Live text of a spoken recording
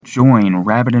Join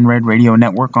Rabbit and Red Radio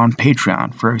Network on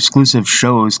Patreon for exclusive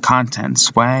shows, content,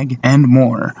 swag, and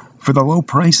more. For the low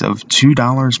price of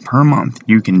 $2 per month,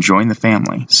 you can join the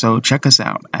family. So check us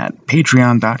out at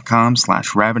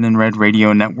patreon.com/Rabbit and Red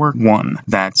Radio Network 1.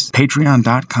 That's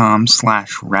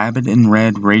patreon.com/Rabbit and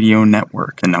Red Radio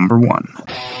Network, the number 1. I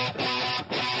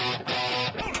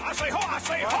say,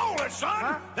 hold it,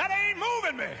 son! That ain't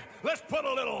moving me! Let's put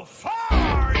a little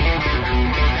fire!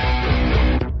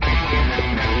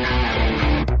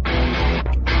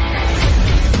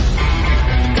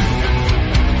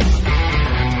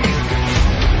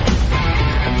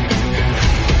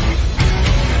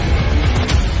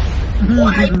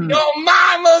 Wipe your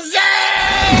mama's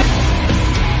ass!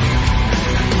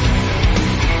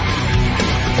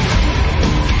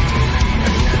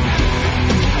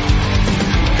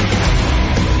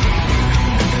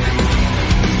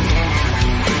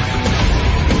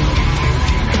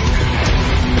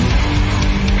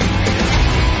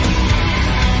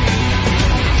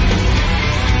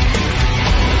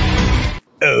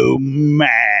 Oh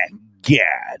my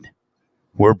God.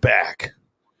 We're back.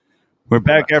 We're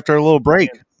back after a little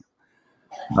break.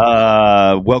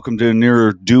 Welcome to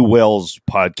Near Do Wells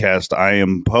podcast. I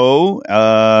am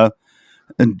Poe,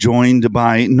 joined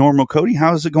by Normal Cody.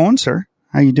 How's it going, sir?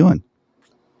 How you doing?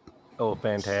 Oh,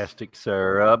 fantastic,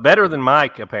 sir. Better than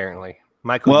Mike, apparently.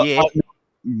 Michael Ye.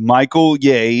 Michael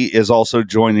Ye is also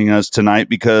joining us tonight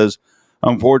because,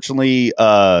 unfortunately,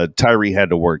 Tyree had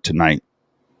to work tonight.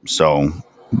 So,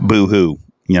 boo-hoo,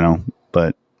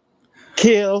 but...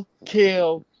 Kill.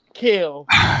 Here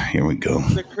we go.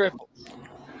 the cripples.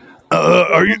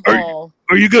 Are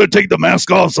you going to take the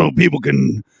mask off so people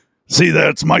can see that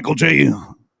it's Michael J?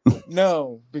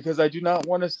 No, because I do not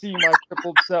want to see my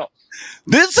crippled self.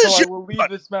 I will leave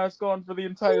this mask on for the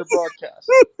entire broadcast.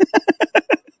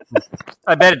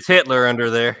 I bet it's Hitler under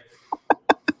there.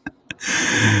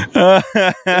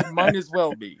 It might as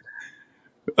well be.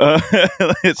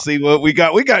 Let's see what we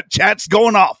got. We got chats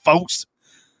going off, folks.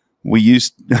 We're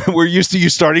used to you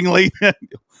starting late.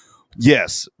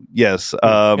 Yes.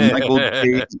 Michael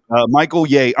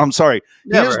Ye. I'm sorry.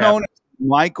 He is known as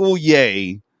Michael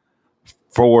Ye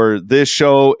for this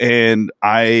show, and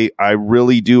I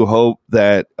really do hope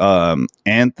that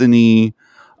Anthony,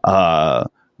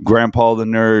 Grandpa the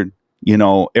Nerd,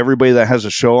 everybody that has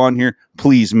a show on here,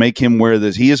 please make him wear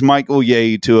this. He is Michael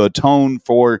Ye to atone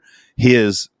for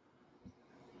his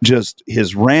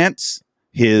rants.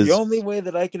 The only way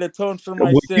that I can atone for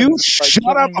my sins. You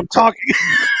shut up! I'm talking.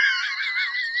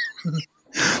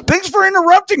 Thanks for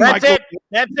interrupting, Michael.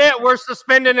 That's it. We're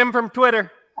suspending him from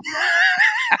Twitter.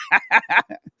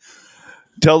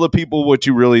 Tell the people what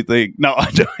you really think. No,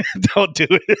 don't do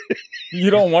it. You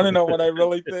don't want to know what I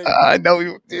really think. I know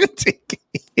you do.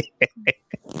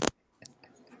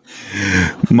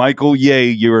 Michael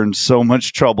Ye, you're in so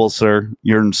much trouble, sir.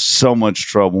 You're in so much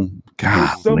trouble. God,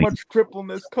 there's so much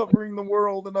crippleness covering the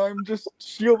world, and I'm just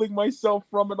shielding myself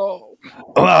from it all.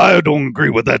 Well, I don't agree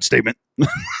with that statement.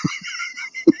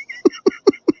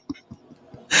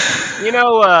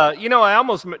 I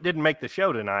almost didn't make the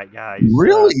show tonight, guys.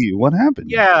 Really? What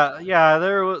happened? Yeah.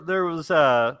 There was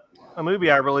a movie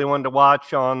I really wanted to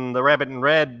watch on the Rabbit and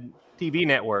Red TV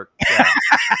network. Yeah.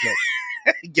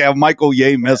 Yeah, Michael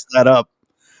Ye messed that up.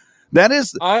 That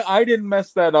is, I didn't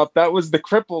mess that up. That was the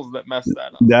cripples that messed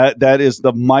that up. That is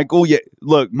the Michael Ye.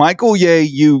 Look, Michael Ye,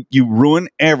 you ruin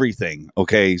everything.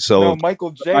 Okay, so no, Michael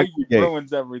J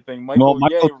ruins everything. Michael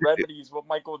Ye remedies what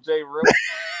Michael J ruins.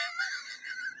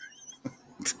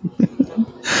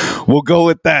 We'll go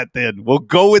with that then. We'll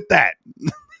go with that.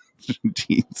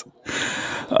 Jeez.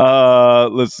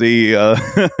 Let's see.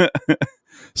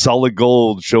 Solid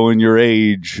Gold showing your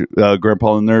age.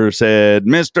 Grandpa the Nerd said,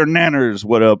 Mr. Nanners,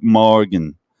 what up,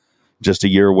 Morgan? Just a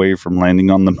year away from landing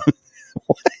on the moon.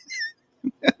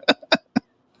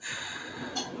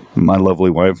 My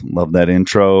lovely wife, love that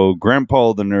intro.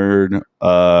 Grandpa the Nerd,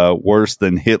 worse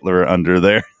than Hitler under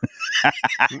there.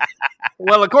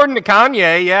 Well, according to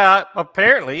Kanye, yeah,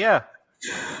 apparently, yeah.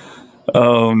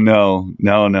 Oh no!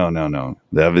 I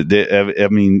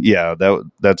mean, yeah,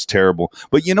 that's terrible.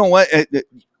 But you know what?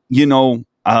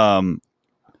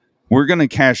 We're gonna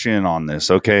cash in on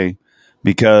this, okay?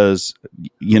 Because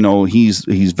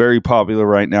he's very popular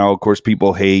right now. Of course,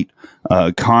 people hate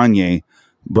Kanye,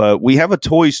 but we have a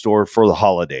toy store for the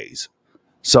holidays.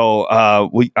 So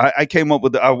I came up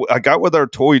with I got with our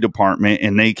toy department,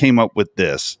 and they came up with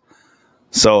this.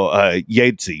 So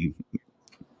Yahtzee.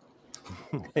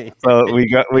 So we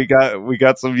got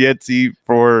some Yahtzee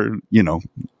for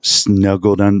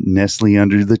snuggled Nestle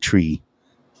under the tree.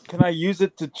 Can I use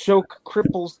it to choke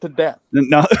cripples to death?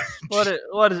 No, What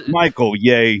is it? Michael,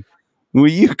 yay. Will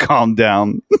you calm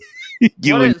down?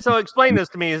 So explain this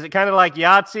to me. Is it kind of like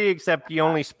Yahtzee, except you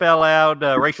only spell out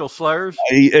racial slurs?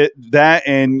 That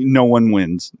and no one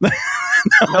wins.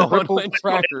 No one wins.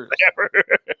 Crackers.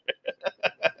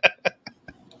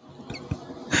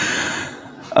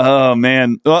 Oh,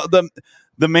 man. Well,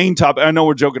 the main topic, I know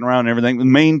we're joking around and everything. The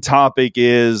main topic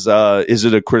is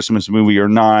it a Christmas movie or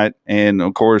not? And,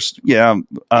 of course, yeah,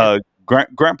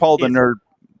 Grandpa the Nerd.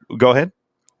 Go ahead.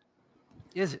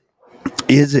 Is it?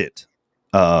 Is it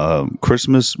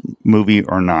Christmas movie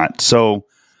or not? So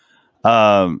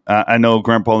I know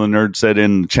Grandpa the Nerd said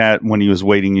in the chat when he was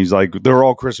waiting, he's like, they're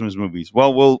all Christmas movies.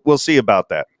 Well, we'll see about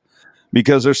that,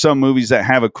 because there's some movies that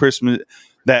have a Christmas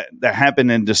that happen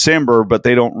in December, but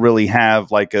they don't really have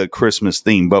like a Christmas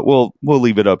theme. But we'll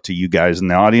leave it up to you guys in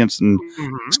the audience. And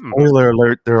spoiler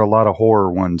alert, there are a lot of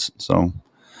horror ones. So,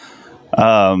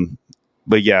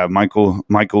 but yeah,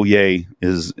 Michael Ye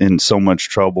is in so much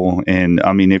trouble. And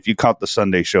I mean, if you caught the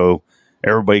Sunday show,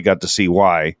 everybody got to see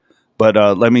why. But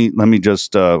let me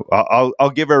just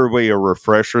I'll give everybody a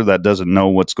refresher that doesn't know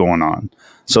what's going on.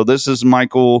 So this is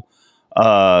Michael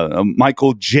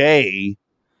J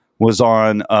was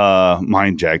on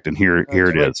Mind Jacked, and here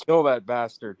it is. Kill that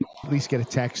bastard. At least get a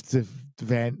text to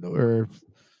Van or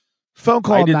phone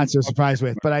call. I'm not so surprised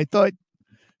with, but I thought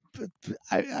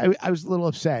I was a little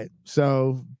upset.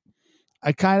 So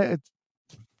I kind of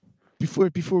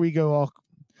before we go all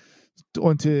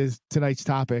onto tonight's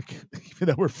topic, even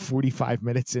though we're 45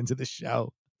 minutes into the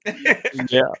show.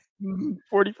 Yeah,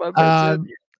 45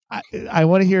 minutes. I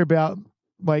want to hear about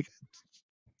Mike.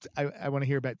 I want to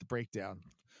hear about the breakdown.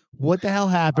 What the hell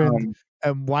happened,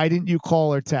 and why didn't you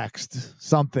call or text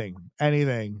something,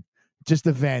 anything, just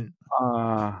a vent?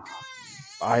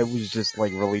 I was just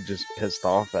like really just pissed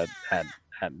off at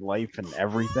life and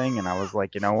everything, and I was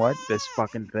like, you know what, this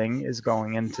fucking thing is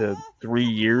going into 3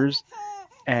 years,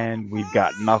 and we've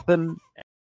got nothing.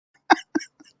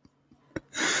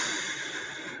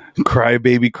 Cry,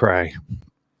 baby, cry.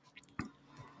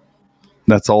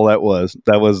 That's all that was.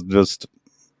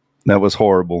 That was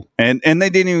horrible. And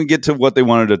they didn't even get to what they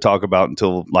wanted to talk about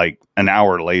until like an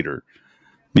hour later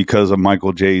because of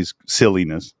Michael J's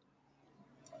silliness.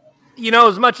 You know,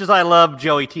 as much as I love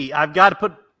Joey T, I've got to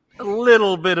put a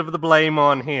little bit of the blame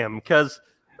on him, because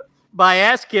by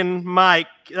asking Mike,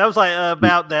 that was like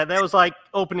about that was like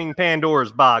opening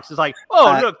Pandora's box. It's like,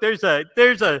 oh, look, there's a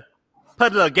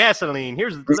puddle of gasoline.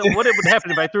 Here's what it would happen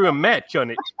if I threw a match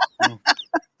on it.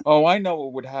 Oh, I know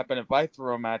what would happen if I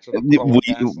threw a match on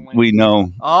the we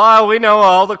know. Oh, we know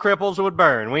all the cripples would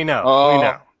burn. We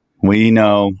know. We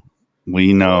know.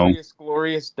 Glorious,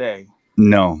 glorious day.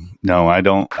 No, I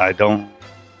don't.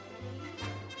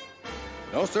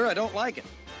 No, sir, I don't like it.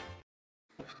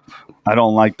 I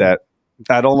don't like that.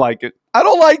 I don't like it. I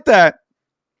don't like that.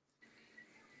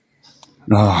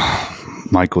 Oh,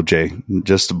 Michael J.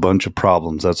 Just a bunch of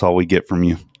problems. That's all we get from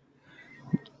you.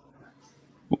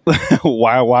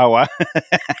 Why?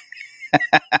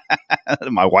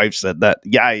 My wife said that.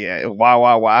 Yeah.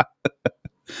 Why?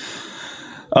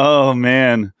 Oh,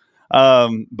 man.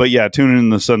 But yeah, tune in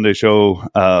the Sunday show,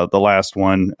 the last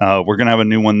one. We're going to have a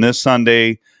new one this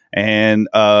Sunday. And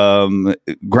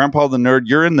Grandpa the Nerd,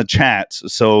 you're in the chat.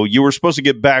 So you were supposed to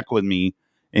get back with me,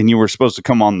 and you were supposed to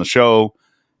come on the show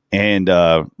and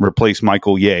replace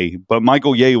Michael Ye. But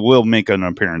Michael Ye will make an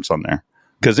appearance on there.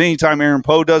 Because anytime Aaron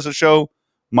Poe does a show,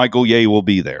 Michael Ye will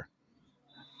be there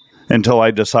until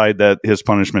I decide that his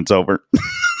punishment's over.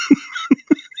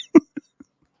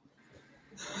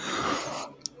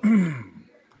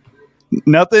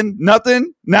 Nothing.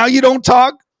 Now you don't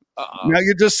talk. Now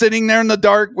you're just sitting there in the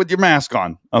dark with your mask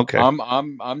on. Okay.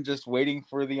 I'm just waiting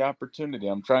for the opportunity.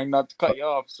 I'm trying not to cut you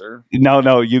off, sir.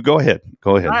 No, you go ahead.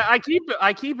 I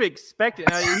keep expecting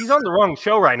he's on the wrong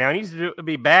show right now. He needs to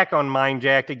be back on Mind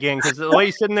Jacked again, because the way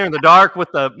he's sitting there in the dark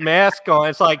with the mask on,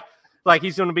 it's like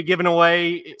he's going to be giving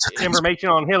away information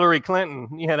on Hillary Clinton.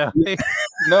 You know.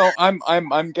 No,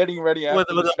 I'm getting ready with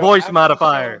a voice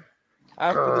modifier.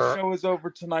 After the show is over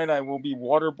tonight, I will be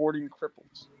waterboarding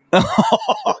cripples.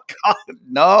 Oh God,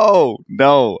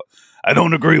 no! I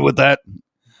don't agree with that.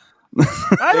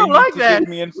 I don't like that. Give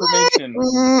me information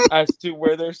as to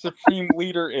where their supreme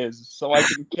leader is, so I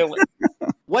can kill it.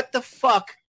 What the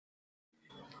fuck?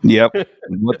 Yep.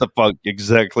 What the fuck?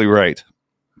 Exactly right.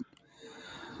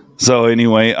 So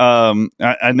anyway,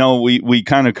 I know we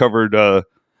kind of covered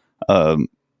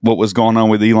what was going on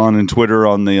with Elon and Twitter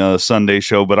on the Sunday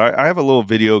show, but I have a little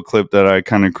video clip that I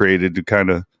kind of created to kind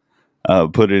of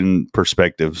put in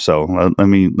perspective. So let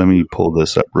me pull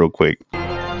this up real quick.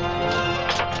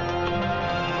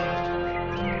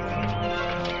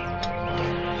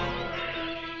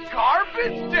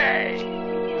 garbage day.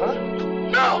 Huh?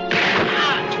 No.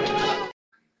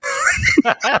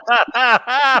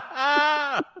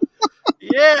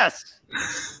 Yes.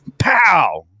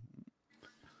 Pow.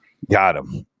 Got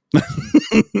him.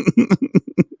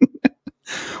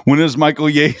 When is Michael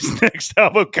Ye's next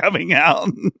album coming out?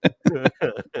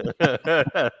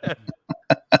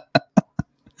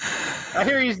 I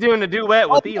hear he's doing a duet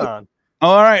with Elon.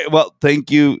 All right. Well,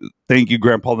 thank you,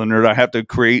 Grandpa the Nerd. I have to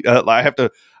create. I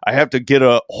have to get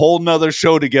a whole nother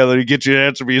show together to get you to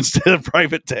answer me instead of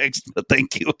private text. But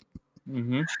thank you.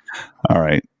 Mm-hmm. All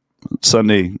right.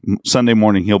 Sunday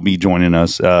morning, he'll be joining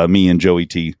us. Me and Joey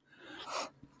T.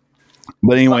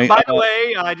 But anyway, by the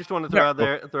way, I just want to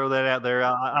throw that out there.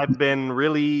 I've been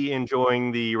really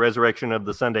enjoying the resurrection of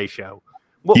the Sunday show.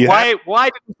 Well, Yeah. Why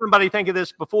didn't somebody think of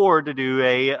this before to do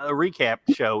a recap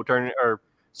show, or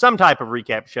some type of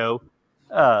recap show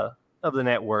of the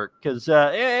network? Because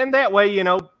and that way,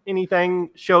 anything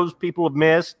shows people have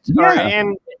missed,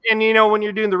 and when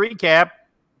you're doing the recap,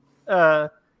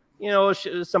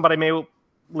 somebody may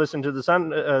listen to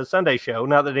the Sunday show.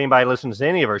 Not that anybody listens to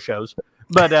any of our shows,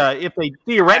 but if they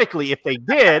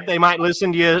did, they might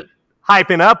listen to you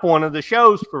hyping up one of the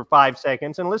shows for 5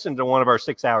 seconds and listen to one of our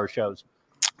 6-hour shows.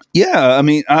 Yeah, I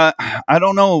mean, I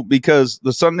don't know, because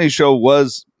the Sunday show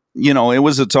was, it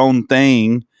was its own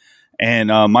thing, and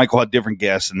Michael had different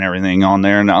guests and everything on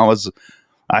there, and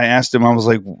I asked him, I was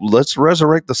like, let's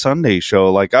resurrect the Sunday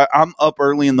show. Like, I'm up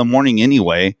early in the morning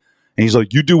anyway, and he's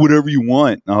like, you do whatever you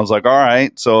want. And I was like, all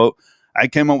right. So I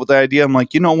came up with the idea. I'm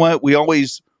like, you know what? We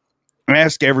always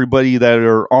ask everybody that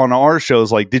are on our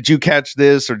shows, like, did you catch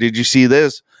this or did you see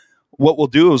this? What we'll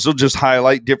do is we'll just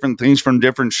highlight different things from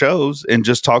different shows and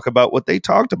just talk about what they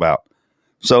talked about.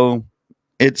 So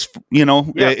it's,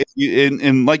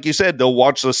 and like you said, they'll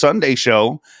watch the Sunday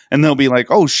show and they'll be like,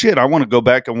 oh shit, I want to go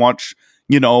back and watch,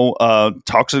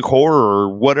 Toxic Horror or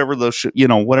whatever the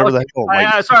whatever the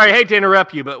hell. Sorry, I hate to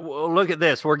interrupt you, but look at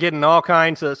this. We're getting all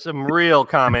kinds of some real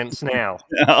comments now.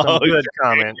 Some good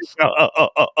comments.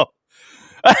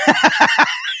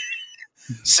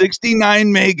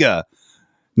 69 mega.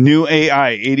 New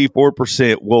AI,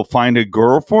 84% will find a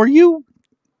girl for you.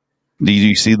 Did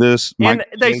you see this? And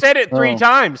they said it 3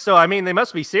 times, so I mean, they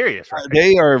must be serious. Right?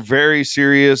 They are very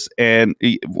serious, and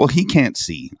he can't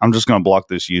see. I'm just going to block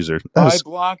this user. I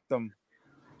blocked them.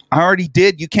 I already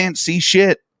did. You can't see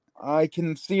shit. I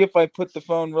can see if I put the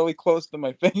phone really close to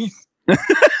my face.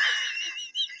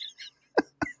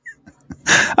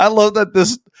 I love that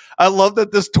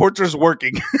this torture's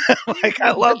working. Like,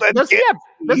 I love that. Does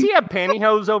he have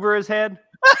pantyhose over his head?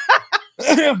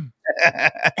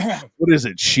 What is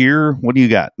it? Sheer? What do you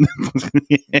got?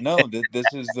 No,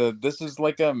 this is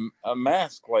like a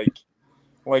mask, like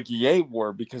Ye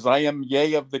wore, because I am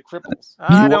Ye of the Cripples.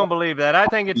 I don't believe that. I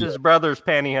think it's his brother's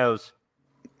pantyhose.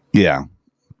 Yeah,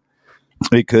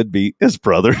 it could be his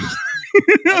brother's.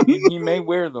 I mean, he may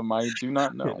wear them. I do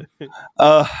not know.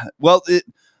 Well,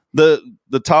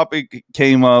 the topic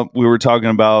came up. We were talking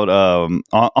about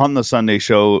on the Sunday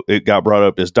show. It got brought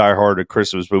up as Die Hard, a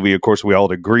Christmas movie. Of course, we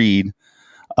all agreed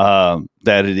that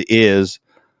it is.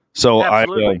 So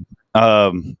absolutely.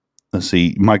 Let's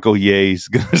see. Michael Ye's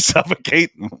gonna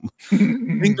suffocate.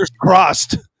 Fingers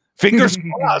crossed. Fingers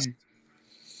crossed.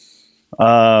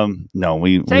 No,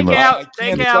 we take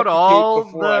out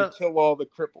all I kill all the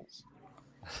cripples.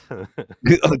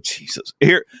 Oh Jesus!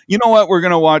 Here, you know what? We're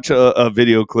gonna watch a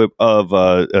video clip of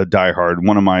Die Hard,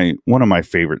 one of my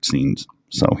favorite scenes.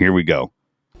 So here we go.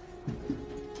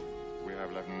 We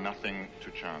have left nothing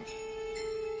to chance.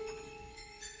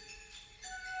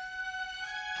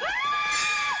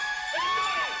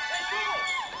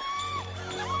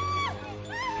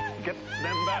 Get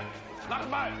them back! Not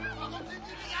mine!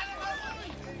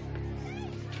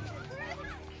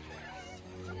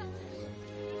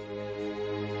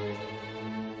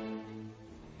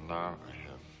 Now I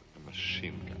have a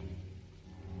machine gun.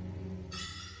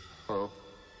 Ho,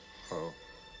 ho,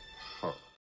 ho.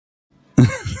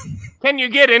 Can you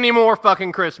get any more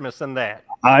fucking Christmas than that?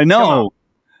 I know.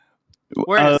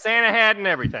 Wearing a Santa hat and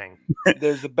everything.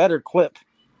 There's a better clip.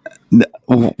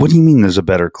 What do you mean? There's a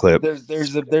better clip?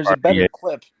 There's a better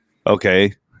clip.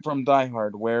 Okay. From Die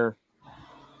Hard where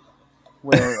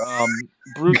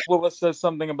Bruce Willis says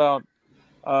something about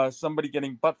somebody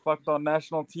getting butt fucked on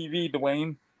national TV,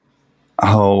 Dwayne.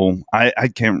 Oh, I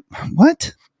can't.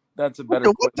 What? That's a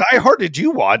better. What Die Hard did you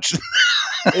watch?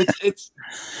 it's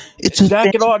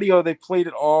Jacket Audio. They played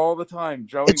it all the time.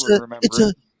 Joey would remember.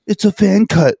 It's a fan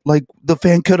cut, like the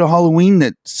fan cut of Halloween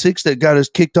that got us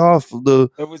kicked off.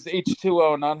 It was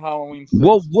H2O, not Halloween 6.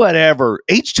 Well, whatever.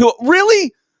 H2O,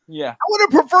 really? Yeah. I would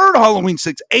have preferred Halloween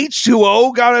 6.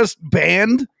 H2O got us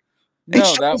banned. No,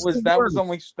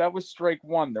 H2O that was strike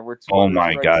one. There were two. Oh other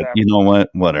my strikes God! after. You know what?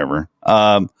 Whatever.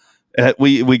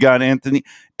 We got Anthony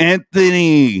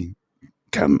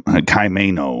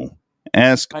Caimano.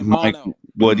 Ask Mike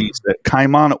what he said.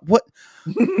 Caimano. What?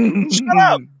 Shut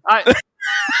up.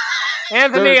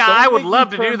 Anthony, Sir, I don't would make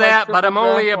love me to do turn my that, but I'm triple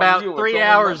only back on about you. It's 3 only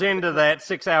hours my- into that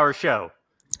 6-hour show.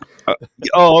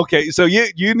 Oh, okay. So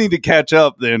you need to catch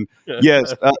up then.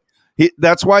 Yes.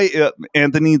 That's why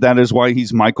Anthony. That is why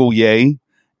he's Michael Ye.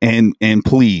 And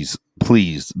please,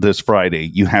 this Friday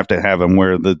you have to have him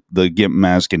wear the gimp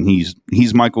mask, and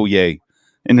he's Michael Ye,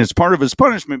 and it's part of his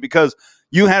punishment because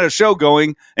you had a show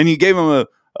going and you gave him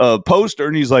a poster,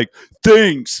 and he's like,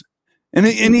 thanks, and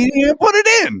he didn't put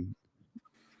it in.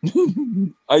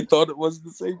 I thought it was the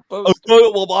same post.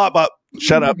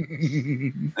 Shut up.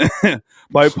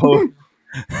 By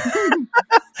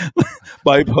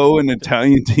Poe in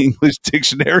Italian to English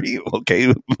dictionary.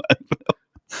 Okay.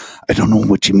 I don't know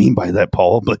what you mean by that,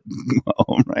 Paul, but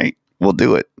all right, we'll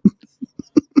do it.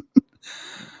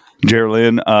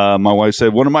 Geraldine, my wife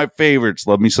said, one of my favorites,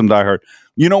 love me some Die Hard.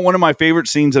 You know, one of my favorite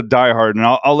scenes of Die Hard, and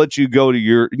I'll let you go to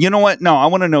your, you know what? No, I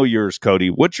want to know yours, Cody.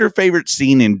 What's your favorite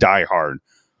scene in Die Hard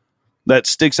that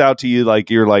sticks out to you? Like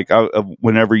you're like,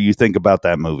 whenever you think about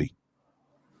that movie.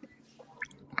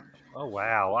 Oh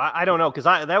wow, I don't know, because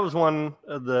that was one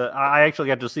of I actually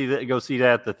got to go see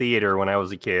that at the theater when I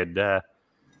was a kid.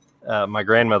 My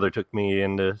grandmother took me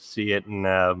in to see it,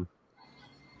 and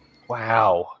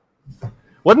wow,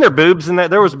 wasn't there boobs in that?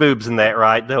 There was boobs in that,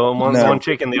 right? The one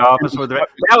chick in the office with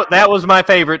that was my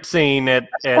favorite scene at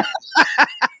 7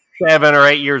 or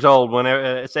 8 years old.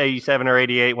 Whenever it's 87 or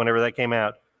 88, whenever that came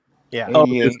out. Yeah.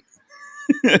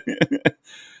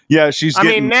 Yeah, she's. I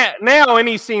mean, now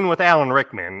any scene with Alan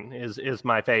Rickman is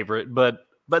my favorite, but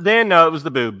then no, it was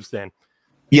the boobs then.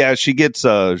 Yeah, she gets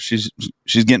she's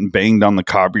getting banged on the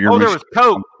copier. Oh, there was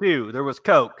coke too. There was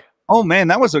coke. Oh man,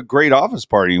 that was a great office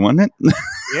party, wasn't it?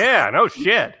 Yeah, no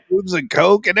shit. Boobs and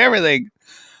coke and everything.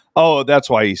 Oh, that's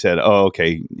why he said, "Oh,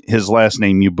 okay." His last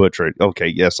name, you butcher it. Okay,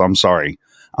 yes, I'm sorry.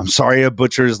 I'm sorry I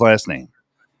butchered his last name.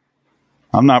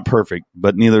 I'm not perfect,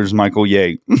 but neither is Michael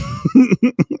Ye.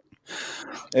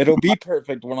 It'll be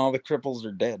perfect when all the cripples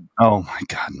are dead. Oh my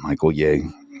God, Michael Ye.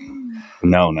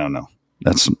 No.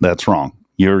 That's wrong.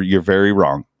 You're very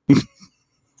wrong.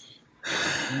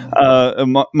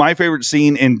 My favorite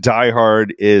scene in Die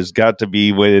Hard is got to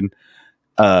be when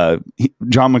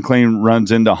John McClane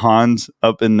runs into Hans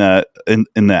up in that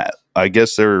I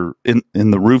guess they're in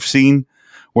the roof scene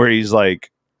where he's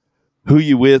like, "Who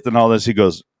you with?" and all this. He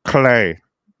goes, "Clay.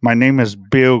 My name is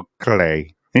Bill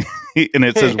Clay." And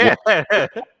it says,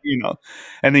 you know,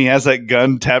 and he has that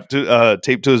gun taped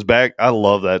to his back. I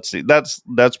love that scene. That's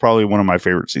probably one of my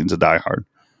favorite scenes of Die Hard.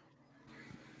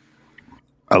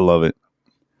 I love it.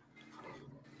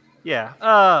 Yeah.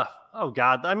 Oh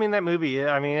God. I mean, that movie.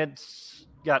 I mean, it's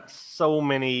got so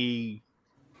many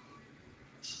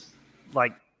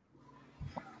like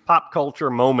pop culture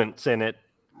moments in it.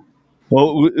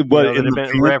 Well, but that have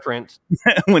been referenced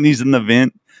when he's in the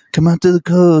vent, come out to the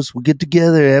coast. We'll get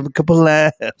together, have a couple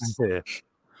laughs.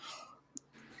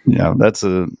 Yeah, that's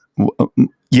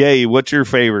Ye. What's your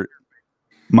favorite,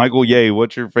 Michael Ye?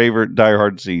 What's your favorite Die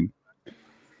Hard scene?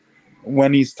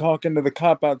 When he's talking to the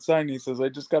cop outside, and he says, "I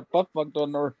just got butt fucked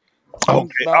on the."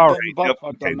 Okay, all right. Butt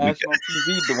fucked on national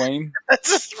TV, Dwayne.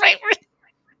 That's his favorite.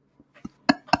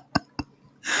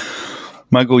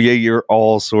 Michael Ye, you're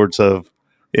all sorts of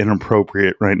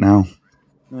inappropriate right now.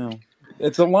 No,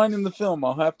 it's a line in the film.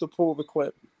 I'll have to pull the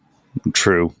clip.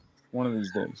 True. One of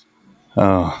these days.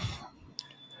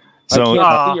 So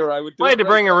way to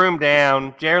bring a room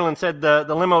down. Geraldine said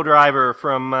the limo driver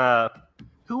from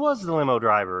who was the limo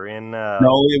driver in?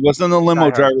 No, it wasn't the limo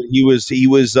driver. He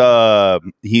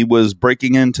was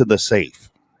breaking into the safe.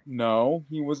 No,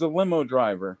 he was a limo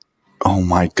driver. Oh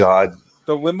my God!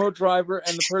 The limo driver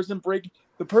and the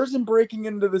person breaking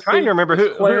into the. Trying to remember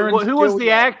who was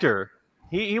the actor.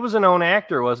 He was a known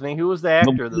actor, wasn't he? Who was the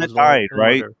actor that died?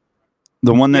 Right,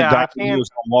 the one that died. He was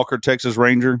on Walker, Texas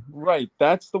Ranger. Right,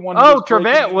 that's the one. Oh,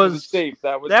 Trevette was safe.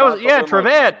 That was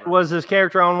Trevette was his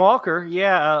character on Walker.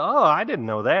 Yeah. I didn't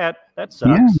know that. That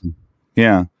sucks.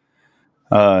 Yeah.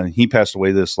 He passed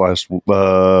away this last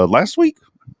week.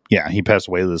 Yeah, he passed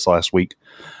away this last week.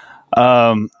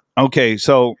 Okay,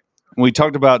 so we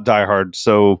talked about Die Hard.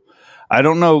 So I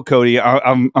don't know, Cody.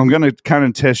 I'm going to kind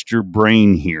of test your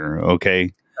brain here.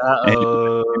 Okay.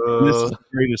 This is the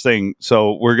greatest thing.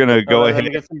 So we're going to go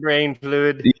ahead. Get some brain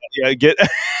fluid. Yeah, get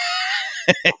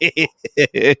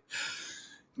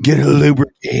get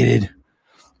lubricated.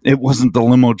 It wasn't the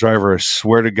limo driver. I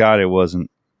swear to God, it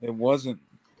wasn't. It wasn't.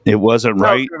 It wasn't, No,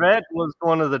 right? Trevette was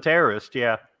one of the terrorists.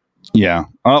 Yeah. Yeah.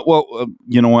 Well,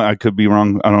 you know what? I could be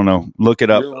wrong. I don't know. Look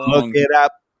it up. You're Look wrong. it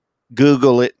up.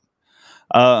 Google it.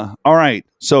 All right.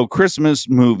 So Christmas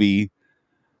movie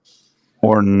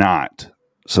or not.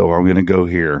 So I'm going to go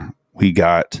here. We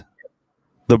got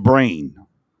The Brain.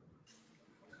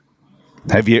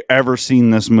 Have you ever seen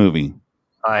this movie?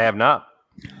 I have not.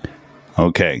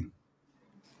 Okay.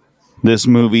 This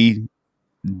movie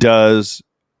does.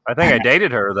 I think I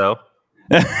dated her though.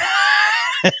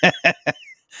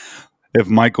 If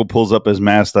Michael pulls up his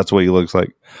mask, that's what he looks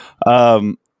like.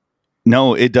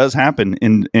 No, it does happen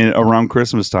in around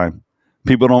Christmas time.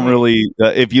 People don't really.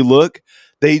 If you look,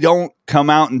 they don't come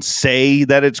out and say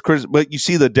that it's Christmas, but you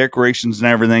see the decorations and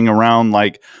everything around.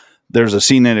 Like there's a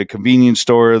scene at a convenience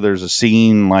store. There's a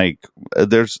scene like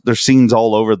there's scenes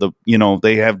all over the.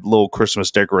 They have little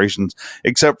Christmas decorations,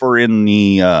 except for in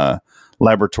the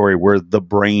laboratory where the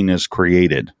brain is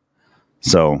created.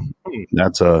 So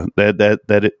that's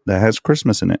that has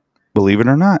Christmas in it. Believe it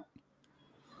or not.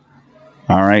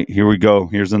 All right, here we go.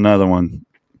 Here's another one.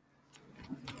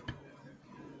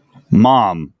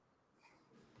 Mom.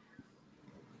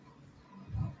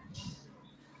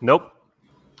 Nope.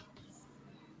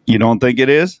 You don't think it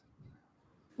is?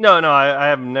 No, I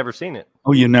have never seen it.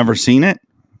 Oh, you've never seen it?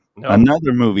 No.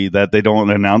 Another movie that they don't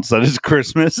announce that it's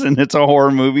Christmas, and it's a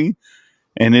horror movie,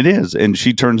 and it is. And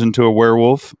she turns into a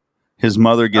werewolf. His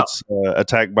mother gets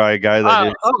attacked by a guy that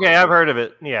is. Okay, I've heard of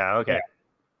it. Yeah, okay.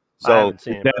 So I haven't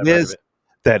seen it, but I've heard of it.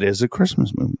 that is a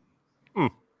Christmas movie.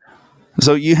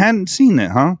 So you hadn't seen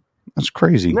it, huh? That's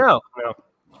crazy. No.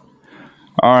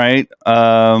 All right.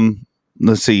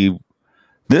 Let's see.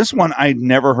 This one I'd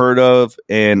never heard of,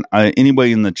 and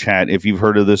anybody in the chat, if you've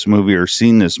heard of this movie or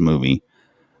seen this movie,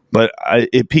 but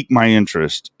it piqued my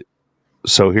interest.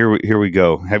 So here we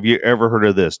go. Have you ever heard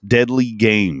of this? Deadly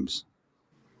Games.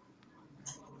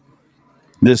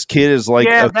 This kid is like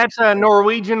that's a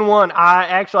Norwegian one.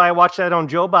 I watched that on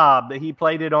Joe Bob. He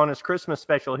played it on his Christmas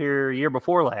special here year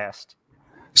before last.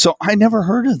 So I never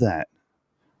heard of that.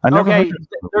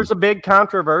 There's a big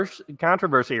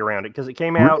controversy around it because it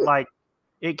came out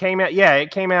it came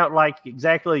out like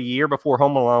exactly a year before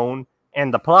Home Alone,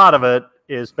 and the plot of it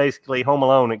is basically Home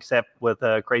Alone except with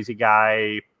a crazy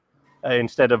guy.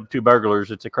 Instead of two burglars,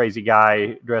 it's a crazy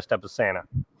guy dressed up as Santa.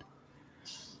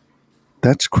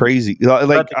 That's crazy. But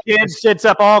the kid sets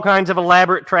up all kinds of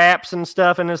elaborate traps and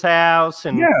stuff in his house,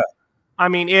 and I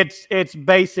mean it's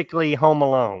basically Home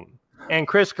Alone. And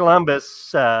Chris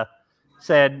Columbus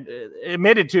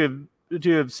admitted to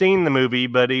have seen the movie,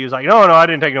 but he was like, no, I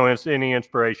didn't take any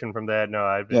inspiration from that.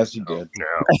 No, yes, you did.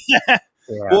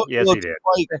 No, yes, he did.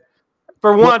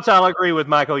 For once, I'll agree with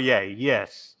Michael Ye.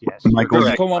 Yes.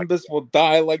 Michael Columbus will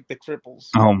die like the cripples.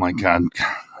 Oh my God,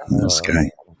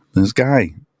 this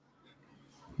guy.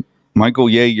 Michael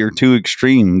Ye, you're too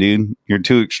extreme, dude. You're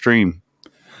too extreme.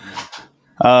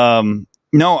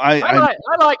 No, I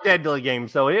like Deadly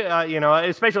Games, though.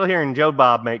 Especially hearing Joe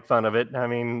Bob make fun of it. I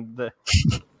mean,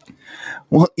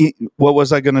 what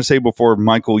was I going to say before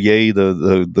Michael Ye,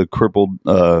 the crippled,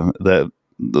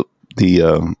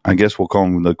 I guess we'll call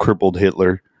him the crippled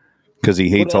Hitler because he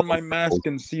hates Put on all my mask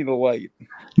and see the light.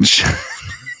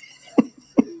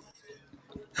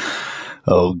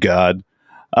 Oh God.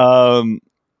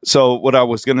 So what I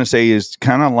was going to say is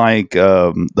kind of like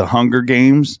the Hunger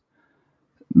Games.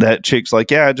 That chick's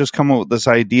like, I just come up with this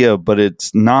idea, but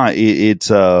it's not. It's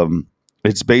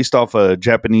based off a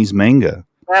Japanese manga.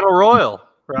 Battle Royale,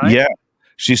 right? Yeah,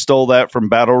 she stole that from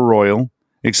Battle Royale.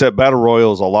 Except Battle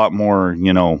Royale is a lot more.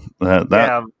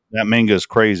 That manga is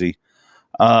crazy.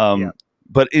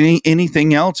 But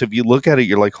anything else, if you look at it,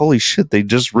 you're like, holy shit! They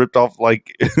just ripped off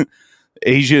like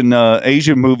Asian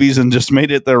movies and just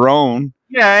made it their own.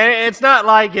 Yeah, it's not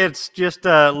like it's just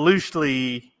a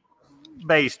loosely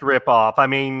based ripoff. I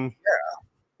mean,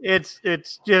 it's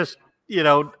just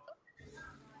they're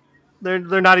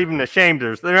not even ashamed.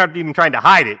 They're not even trying to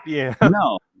hide it. Yeah.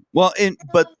 No. Well,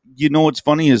 but what's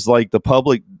funny is like the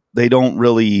public, they don't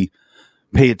really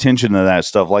pay attention to that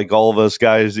stuff. Like all of us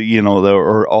guys,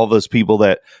 or all of us people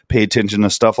that pay attention to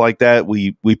stuff like that,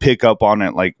 we pick up on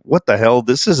it. Like, what the hell?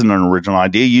 This isn't an original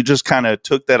idea. You just kind of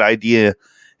took that idea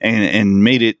and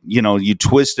made it, you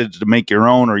twisted it to make your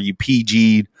own, or you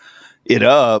PG'd it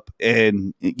up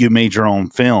and you made your own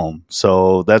film.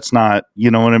 So that's not,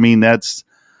 you know what I mean? That's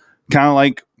kind of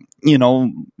like,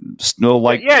 still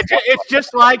like, it's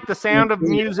just like The Sound of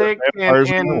Music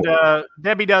and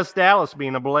Debbie Does Dallas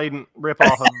being a blatant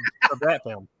ripoff of that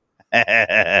film.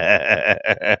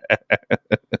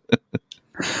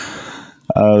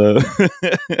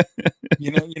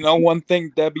 You know one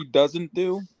thing Debbie doesn't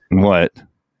do? What?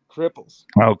 Cripples.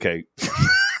 Okay.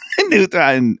 I knew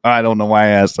that. I don't know why I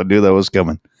asked. I knew that was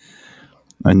coming.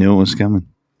 I knew it was coming.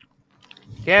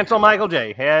 Cancel Michael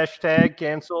J. Hashtag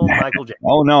cancel Michael J.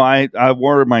 Oh, no. I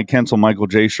wore my Cancel Michael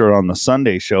J shirt on the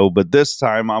Sunday show, but this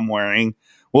time I'm wearing,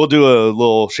 we'll do a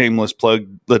little shameless plug,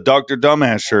 the Dr.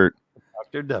 Dumbass shirt.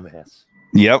 Dr. Dumbass.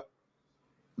 Yep.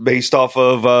 Based off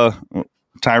of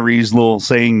Tyree's little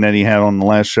saying that he had on the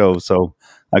last show. So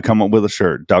I come up with a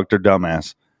shirt, Dr.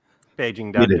 Dumbass.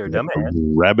 Paging Dr. Dumbass.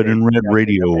 Rabbit and Red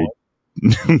Radio.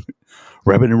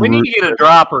 Rabbit and We need to get a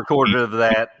drop recorded of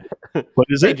that. What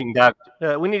is it?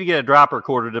 We need to get a drop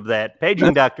recorded of that.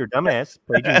 Paging Dr. Dumbass.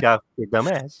 Paging Dr.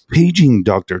 Dumbass. Paging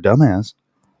Dr. Dumbass.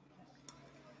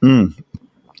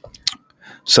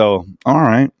 So, all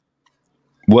right.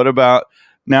 What about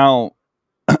now?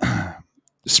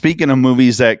 Speaking of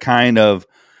movies that kind of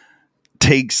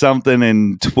take something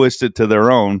and twist it to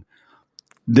their own,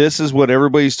 this is what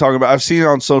everybody's talking about. I've seen it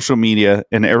on social media,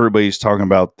 and everybody's talking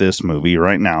about this movie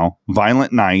right now,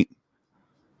 Violent Night.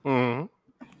 Mm-hmm.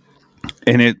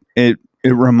 And it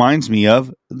reminds me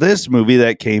of this movie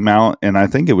that came out, and I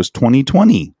think it was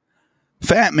 2020,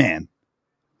 Fat Man.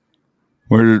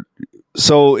 Am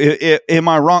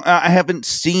I wrong? I haven't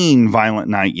seen Violent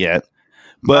Night yet,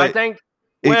 but I think.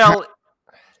 Well,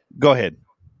 go ahead.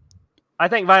 I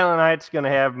think Violent Night's going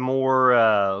to have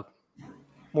more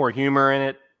humor in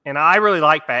it, and I really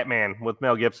like Fat Man with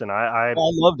Mel Gibson. I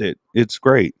loved it. It's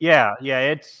great. Yeah.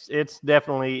 It's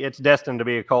definitely destined to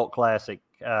be a cult classic.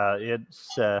 I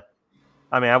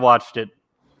watched it.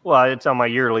 Well, it's on my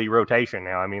yearly rotation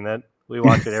now. I mean that we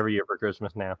watch it every year for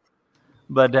Christmas now.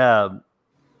 But no,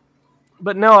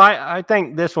 I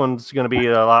think this one's going to be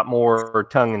a lot more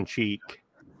tongue in cheek.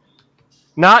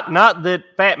 Not that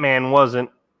Fat Man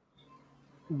wasn't,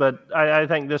 but I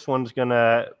think this one's going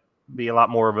to be a lot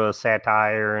more of a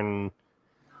satire and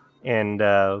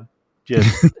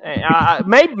just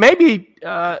maybe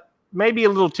a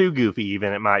little too goofy.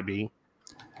 Even it might be.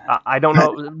 I don't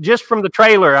know. Just from the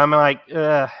trailer, I'm like,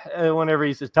 whenever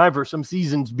he says time for some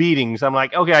season's beatings, I'm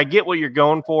like, okay, I get what you're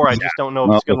going for. I just don't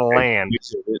know if it's going to land.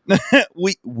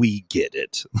 We get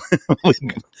it.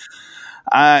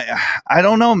 I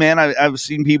don't know, man. I've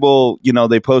seen people,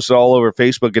 they post it all over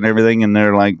Facebook and everything, and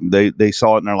they're like, they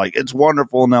saw it and they're like, it's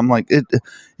wonderful. And I'm like,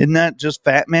 isn't that just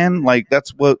Fat Man? Like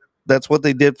that's what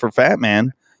they did for Fat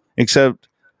Man, except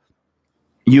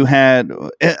you had,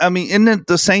 isn't it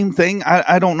the same thing?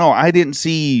 I don't know. I didn't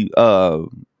see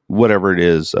whatever it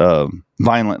is,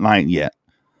 Violent Night yet.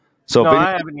 So no, if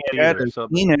I haven't yet either. So.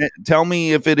 Seen it, tell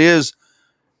me if it is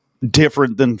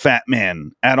different than Fat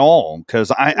Man at all,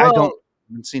 because I haven't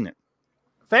seen it.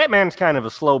 Fat Man's kind of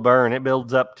a slow burn. It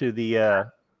builds up to the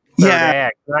third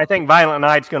act. And I think Violent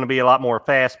Night's going to be a lot more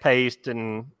fast-paced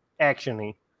and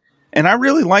actiony. And I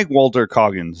really like Walter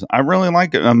Coggins. I really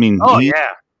like it. I mean,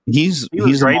 he's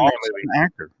an awesome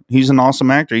actor. He's an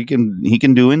awesome actor. He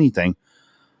can do anything.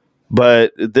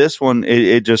 But this one,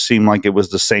 it just seemed like it was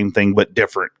the same thing but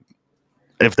different.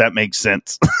 If that makes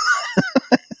sense.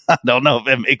 I don't know if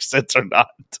it makes sense or not.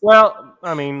 Well,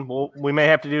 I mean, we may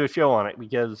have to do a show on it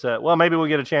because, maybe we'll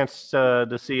get a chance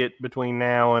to see it between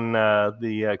now and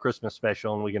the Christmas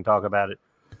special, and we can talk about it.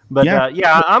 But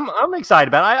I'm excited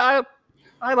about it.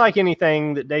 I like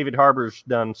anything that David Harbour's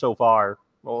done so far,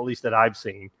 well, at least that I've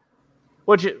seen,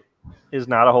 which is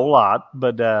not a whole lot.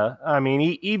 But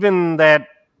even that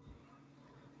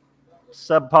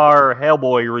subpar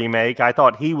Hellboy remake, I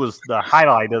thought he was the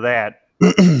highlight of that.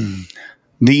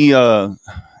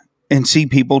 And see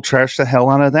people trash the hell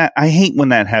out of that. I hate when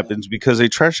that happens because they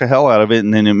trash the hell out of it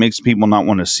and then it makes people not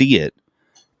want to see it.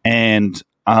 And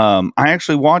I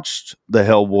actually watched the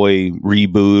Hellboy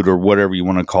reboot or whatever you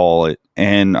want to call it,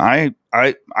 and I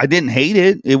didn't hate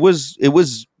it. It was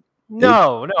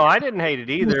no, I didn't hate it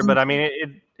either. But I mean,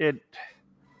 it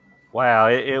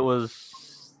was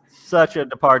such a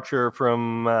departure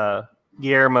from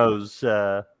Guillermo's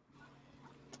to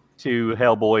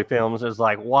Hellboy films. Is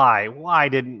like, why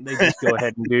didn't they just go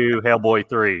ahead and do Hellboy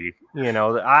 3?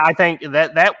 I think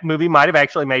that movie might have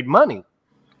actually made money.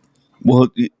 Well,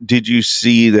 did you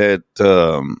see that?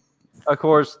 Of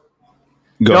course,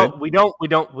 we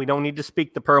don't need to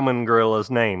speak the Perlman Gorilla's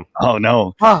name. Oh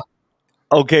no.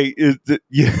 Okay.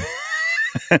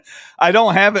 I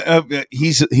don't have it.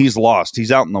 He's lost.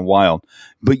 He's out in the wild.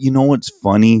 But you know what's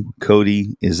funny,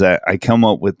 Cody, is that I come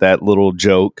up with that little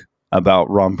joke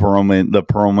about Ron Perlman, the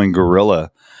Perlman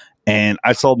Gorilla, and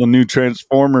I saw the new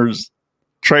Transformers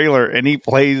trailer, and he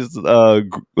plays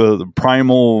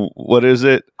Primal. What is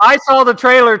it? I saw the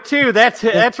trailer too. That's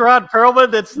Ron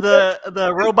Perlman. That's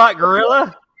the robot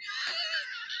gorilla.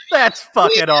 That's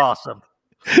fucking awesome.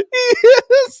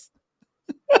 Yes.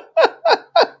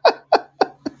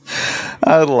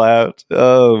 I laughed.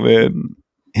 Oh man,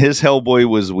 his Hellboy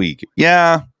was weak.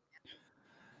 Yeah,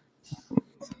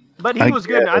 but he was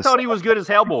good. I thought he was good as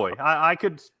Hellboy. I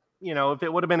could, if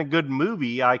it would have been a good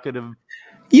movie, I could have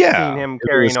seen him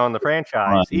carrying on the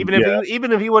franchise. Even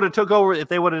if he would have took over, if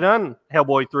they would have done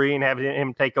Hellboy 3 and have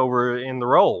him take over in the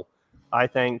role, I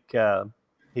think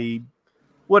he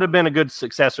would have been a good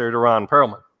successor to Ron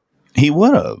Perlman. He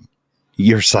would have.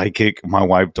 You're psychic. My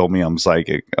wife told me I'm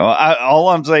psychic. All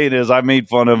I'm saying is I made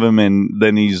fun of him, and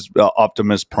then he's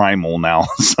Optimus Primal now.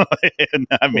 So, and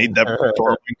I made that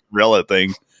gorilla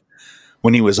thing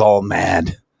when he was all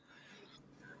mad.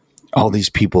 All these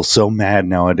people so mad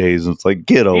nowadays. It's like,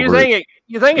 get over it.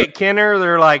 You think at Kenner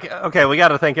they're like, okay, we got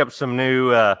to think up some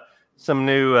new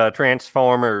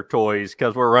Transformer toys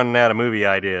because we're running out of movie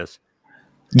ideas.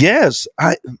 Yes,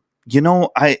 I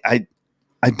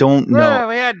don't know. Well,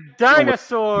 we had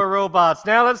dinosaur robots.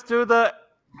 Now let's do the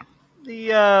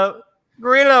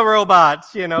gorilla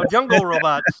robots. Jungle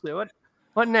robots.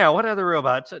 What now? What other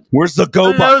robots? Where's the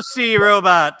GoBots? Low-C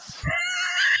robots.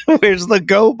 Where's the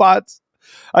GoBots?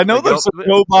 I know there's some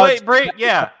GoBots.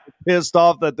 Yeah. Pissed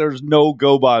off that there's no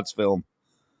GoBots film.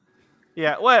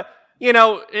 Yeah, well,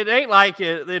 it ain't like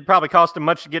it'd probably cost them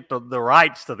much to get the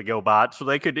rights to the GoBots, so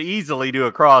they could easily do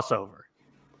a crossover.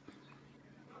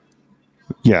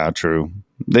 Yeah, true.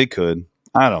 They could.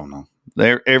 I don't know.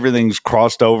 Everything's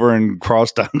crossed over and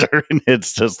crossed under, and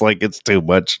it's just like it's too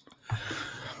much.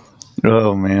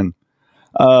 Oh man.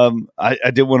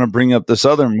 I did want to bring up this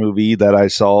other movie that I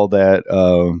saw that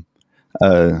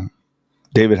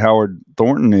David Howard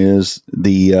Thornton is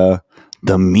the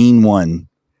mean one.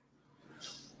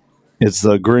 It's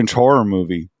the Grinch horror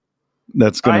movie.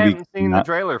 That's going to be. I haven't seen the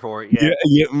trailer for it yet.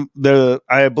 Yeah,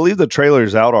 I believe the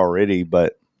trailer's out already,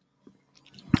 but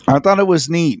I thought it was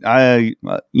neat. We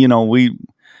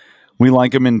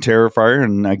like him in Terrifier,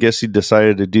 and I guess he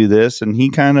decided to do this, and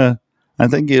I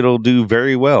think it'll do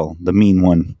very well. The mean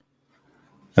one.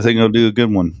 I think he'll do a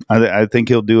good one. I think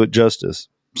he'll do it justice.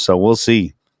 So we'll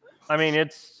see. I mean,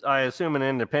 it's, I assume, an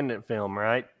independent film,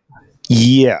 right?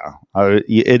 Yeah,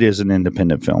 it is an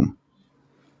independent film.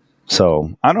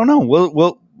 So I don't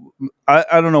know.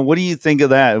 I don't know. What do you think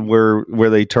of that? Where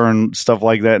they turn stuff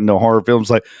like that into horror films?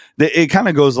 Like it kind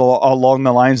of goes along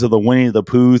the lines of the Winnie the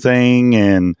Pooh thing.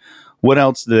 And what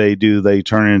else do they do? They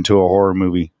turn it into a horror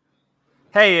movie.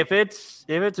 Hey, if it's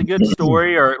a good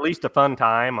story or at least a fun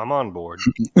time, I'm on board.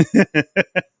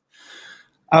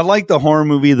 I like the horror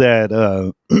movie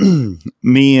that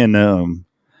me and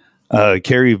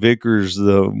Carrie Vickers,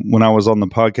 when I was on the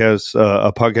podcast,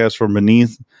 a podcast from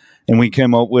Beneath, and we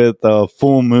came up with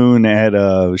Full Moon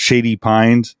at Shady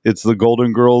Pines. It's the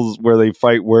Golden Girls where they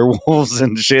fight werewolves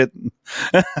and shit.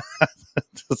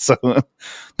 So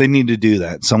they need to do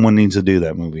that. Someone needs to do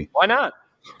that movie. Why not?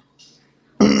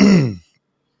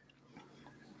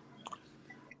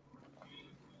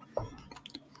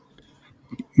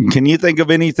 Can you think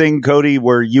of anything, Cody,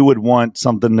 where you would want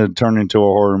something to turn into a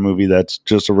horror movie that's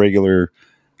just a regular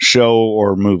show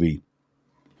or movie?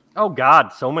 Oh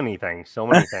God, so many things.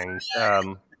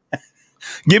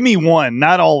 Give me one,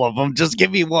 not all of them. Just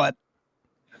give me one.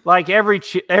 Like every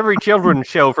children's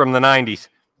show from the 90s.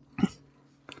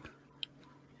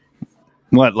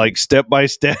 What, like Step by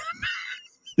Step?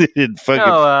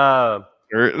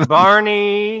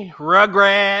 Barney,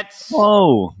 Rugrats.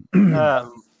 Oh.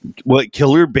 What,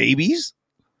 Killer Babies?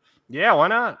 Yeah, why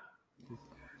not?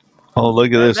 Oh,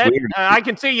 look at this. I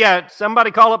can see,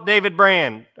 somebody call up David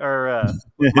Brand or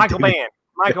Michael Band.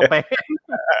 Michael Band.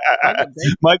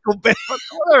 Michael Band.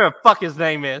 Whatever the fuck his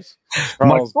name is.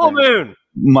 Full Moon.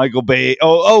 Michael Bay.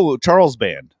 Oh, Charles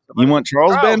Band. You want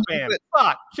Charles Band?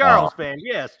 Fuck, Charles Band.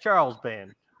 Yes, Charles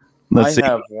Band. Let's see. I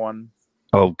have one.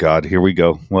 Oh, God. Here we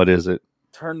go. What is it?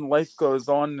 Turn Life Goes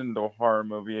On into a horror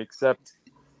movie, except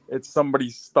it's somebody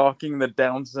stalking the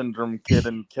Down syndrome kid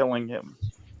and killing him.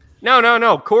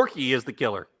 No. Corky is the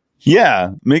killer.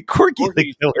 Yeah, make Corky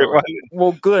the killer. Right?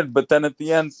 Well, good, but then at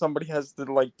the end, somebody has to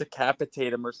like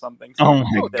decapitate him or something. Oh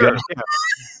my God,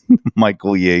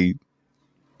 Michael Ye.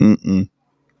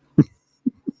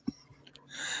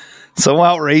 So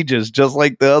outrageous, just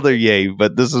like the other Ye,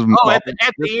 but this is. Oh, at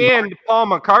the end, Paul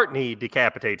McCartney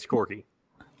decapitates Corky.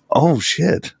 Oh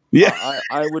shit! Yeah,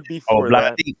 I would be for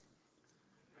that.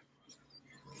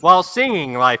 While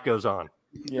singing "Life Goes On."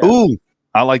 Yeah. Ooh,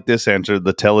 I like this answer.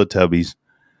 The Teletubbies.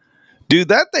 Dude,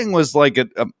 that thing was like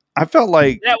I felt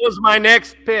like that was my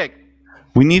next pick.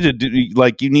 we need to do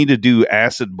like you need to do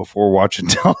acid before watching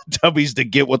Teletubbies to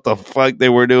get what the fuck they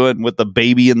were doing with the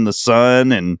baby in the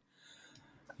sun. And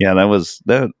yeah, that was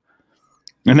that.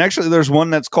 And actually, there's one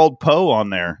that's called Poe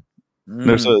on there.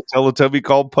 There's a Teletubby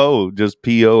called Poe, just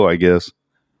P-O, I guess.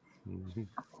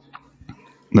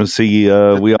 Let's see.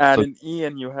 We Add also, an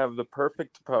Ian, you have the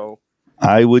perfect Poe.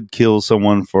 I would kill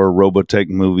someone for a Robotech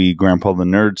movie. Grandpa the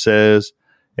Nerd says,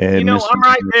 and You know, Mr. I'm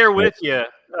right there with you,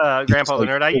 Grandpa the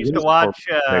Nerd. I used to watch.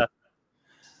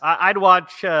 I'd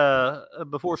watch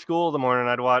before school in the morning.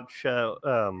 I'd watch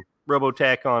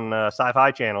Robotech on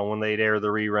Sci-Fi Channel when they'd air the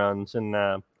reruns.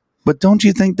 And but don't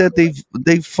you think that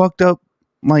they've fucked up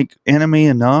like anime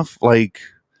enough? Like,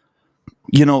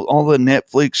 you know, all the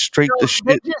Netflix straight to shit.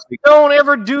 They just don't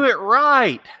ever do it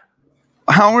right.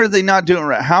 How are they not doing it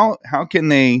right? How can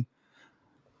they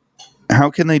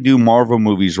do Marvel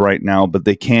movies right now, but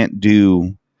they can't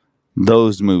do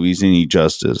those movies any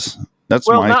justice? That's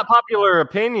not popular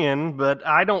opinion, but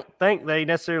I don't think they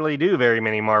necessarily do very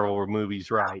many Marvel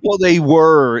movies right. Well, they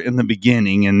were in the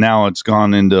beginning, and now it's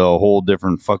gone into a whole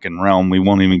different fucking realm. We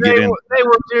won't even get in. They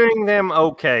were doing them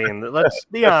okay, and let's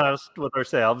be honest with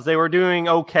ourselves. They were doing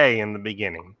okay in the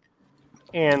beginning,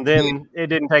 and then it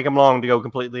didn't take them long to go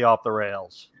completely off the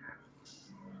rails.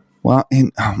 Well,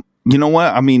 and you know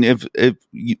what? I mean, if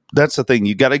that's the thing,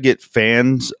 you got to get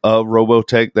fans of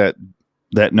Robotech that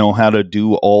know how to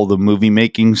do all the movie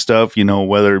making stuff, you know,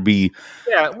 whether it be.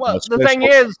 Yeah, well, the thing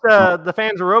is, the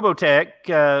fans of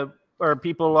Robotech are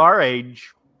people our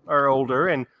age or older,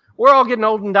 and we're all getting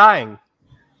old and dying.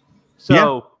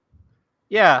 So,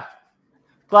 yeah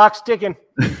clock's ticking.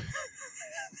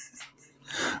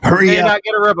 Hurry up. Not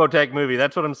get a Robotech movie.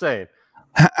 That's what I'm saying.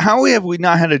 How have we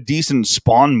not had a decent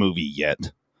Spawn movie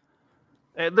yet?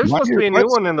 There's supposed to be a new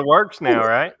one in the works now,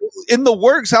 right? In the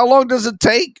works? How long does it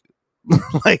take?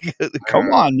 Like,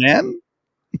 come on, man.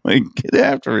 Like, get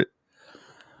after it.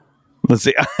 Let's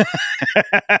see.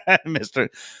 Mr.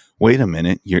 Wait a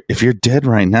minute. If you're dead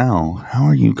right now, how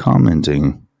are you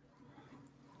commenting?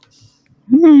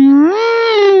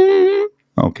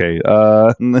 Okay.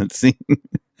 Let's see.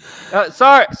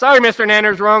 Sorry, Mr.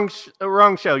 Nanners.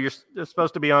 Wrong show. You're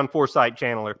supposed to be on Foresight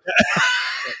Channeler.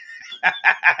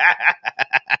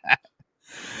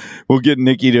 We'll get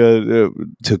Nikki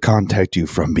to contact you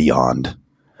from beyond.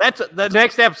 That's the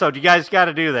next episode. You guys got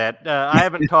to do that. I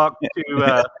haven't talked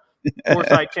to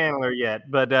Foresight Channeler yet,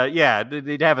 but yeah,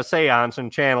 they'd have a seance and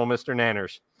channel Mr.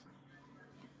 Nanners.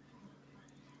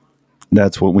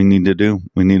 That's what we need to do.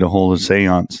 We need to hold a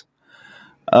seance.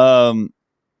 The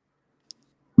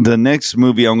next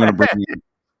movie I'm going to bring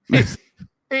you.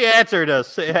 He answered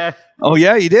us. Oh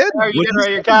yeah, he did.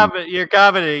 Your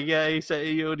comedy. Yeah, he said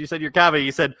when you said your comedy,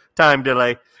 you said time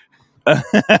delay.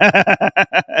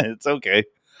 It's okay.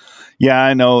 Yeah,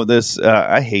 I know this.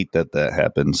 I hate that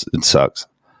happens. It sucks.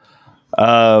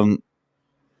 The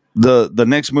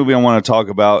next movie I want to talk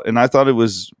about, and I thought it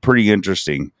was pretty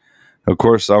interesting. Of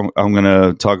course, I'm going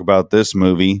to talk about this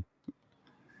movie,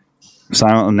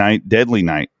 Silent Night, Deadly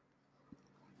Night.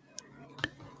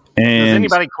 And does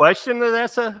anybody question that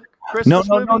that's a Christmas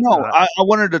movie? No. I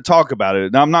wanted to talk about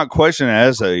it. Now, I'm not questioning it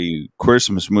as a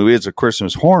Christmas movie. It's a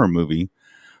Christmas horror movie.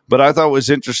 But I thought it was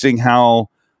interesting how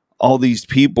all these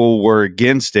people were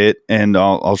against it. And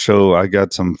I'll show, I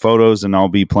got some photos and I'll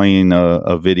be playing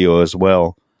a video as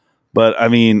well. But I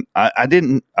mean, I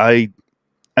didn't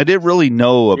really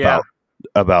know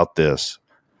about this.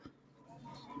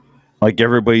 Like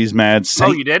everybody's mad.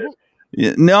 Oh, you didn't?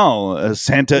 No,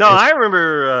 Santa. No, I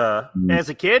remember as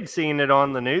a kid seeing it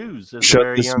on the news. As shut a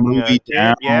very this young, movie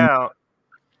down.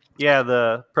 Yeah,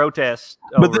 the protest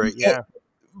over it. Yeah,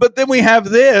 but then we have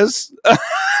this. I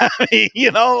mean,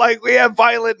 you know, like we have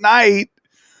Violent Night.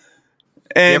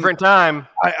 And different time.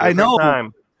 I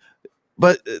know,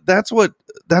 but that's what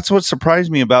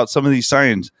surprised me about some of these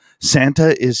signs.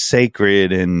 Santa is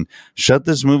sacred, and shut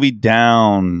this movie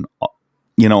down.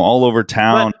 You know, all over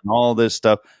town, and all this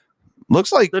stuff.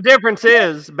 Looks like the difference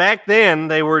is back then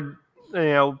they were,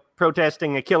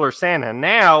 protesting a killer Santa.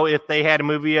 Now, if they had a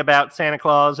movie about Santa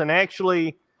Claus and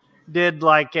actually did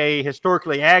like a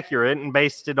historically accurate and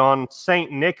based it on Saint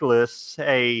Nicholas,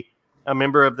 a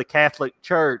member of the Catholic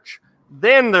Church,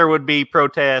 then there would be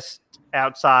protests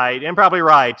outside and probably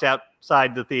riots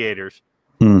outside the theaters.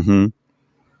 Mm-hmm.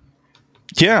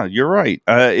 Yeah, you're right.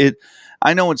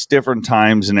 I know it's different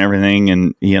times and everything,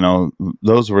 and you know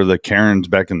those were the Karens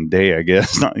back in the day, I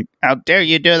guess. Like, how dare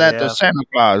you do that to Santa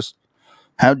Claus?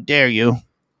 How dare you?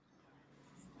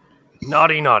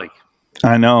 Naughty.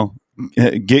 I know.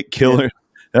 Get killer.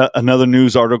 Another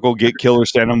news article: Get Killer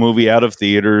Santa movie out of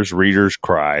theaters. Readers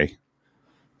cry,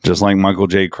 just like Michael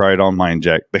J. cried on Mind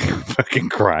Jack. They fucking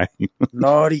cry.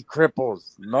 Naughty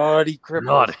cripples. Naughty cripples.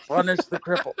 Naughty. Punish the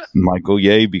cripples. Michael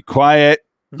Ye, be quiet.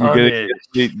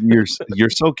 You're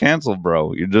so canceled,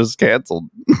 bro. You're just canceled.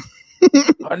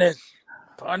 Punish.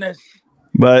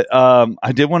 But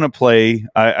I did want to play.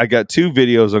 I got two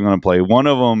videos I'm going to play. One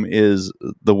of them is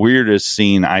the weirdest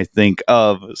scene, I think,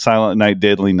 of Silent Night,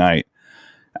 Deadly Night.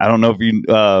 I don't know if you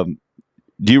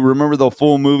do you remember the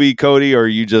full movie, Cody, or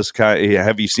you just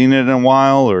have you seen it in a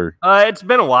while? Or it's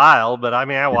been a while, but I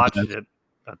mean, I watched it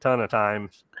a ton of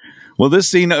times. Well, this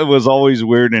scene was always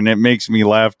weird, and it makes me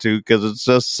laugh too because it's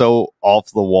just so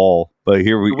off the wall. But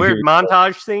here we weird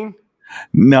montage scene.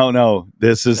 No,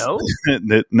 this is no?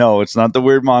 No, it's not the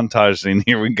weird montage scene.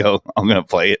 Here we go. I'm gonna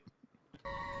play it.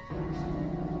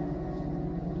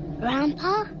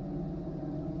 Grandpa?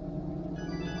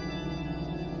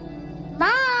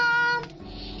 Mom!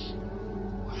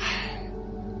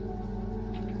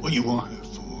 What do you want her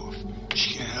for?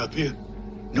 She can't help you.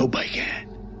 Nobody can.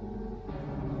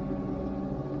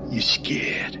 You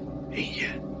scared, ain't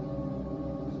you?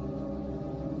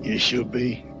 You should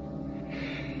be.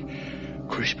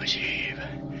 Christmas Eve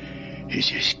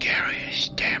is the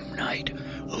scariest damn night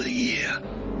of the year.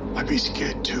 I'd be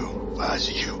scared too if I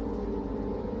was you.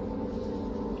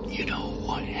 You know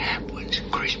what happens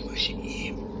Christmas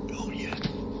Eve, don't you?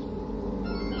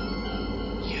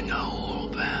 You know all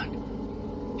about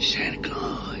Santa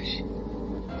Claus.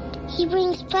 He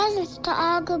brings presents to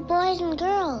all good boys and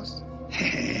girls.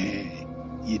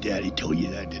 Your daddy told you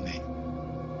that, didn't he?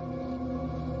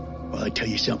 Well, I tell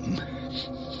you something.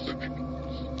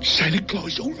 Santa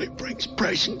Claus only brings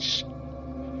presents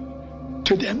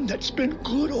to them that's been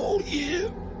good all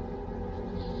year.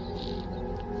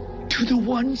 To the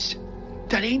ones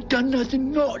that ain't done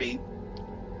nothing naughty.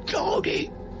 All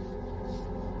the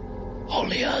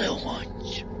other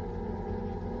ones.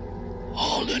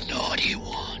 All the naughty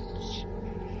ones.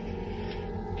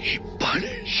 He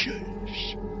punishes.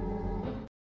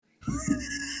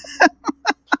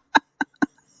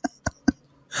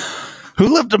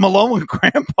 Who left him alone with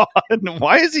Grandpa? And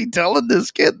why is he telling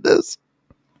this kid this?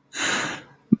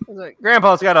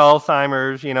 Grandpa's got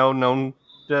Alzheimer's, known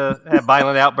to have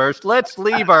violent outbursts. Let's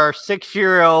leave our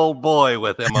 6-year-old boy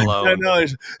with him alone. I know.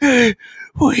 Hey,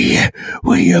 were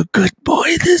you a good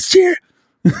boy this year?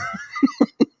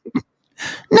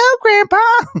 No, Grandpa.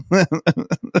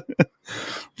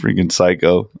 Freaking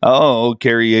psycho. Oh,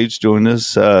 Carrie H joined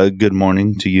us. Good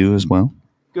morning to you as well.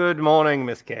 Good morning,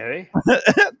 Miss Carrie.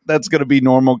 That's going to be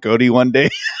normal Cody one day.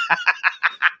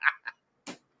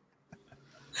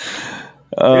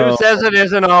 Who says it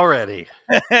isn't already?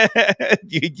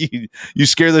 You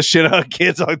scare the shit out of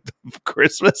kids on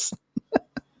Christmas.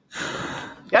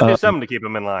 Got to do something to keep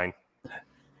them in line.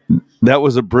 That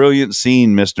was a brilliant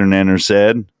scene, Mr. Nanner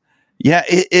said. Yeah,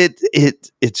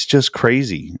 it's just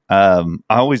crazy. I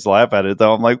always laugh at it,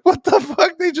 though. I'm like, what the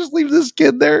fuck? They just leave this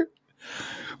kid there?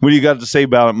 What do you got to say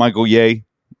about it, Michael Ye?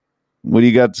 What do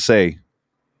you got to say?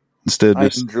 Instead, I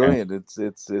enjoy it.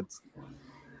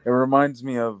 It reminds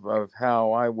me of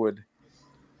how I would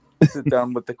sit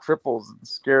down with the cripples and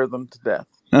scare them to death.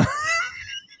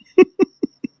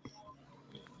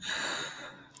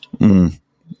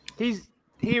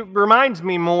 He reminds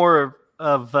me more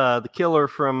of the killer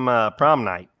from Prom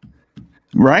Night.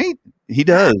 Right? He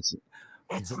does.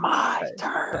 It's my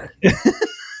turn.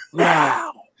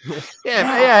 Now.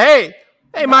 Yeah.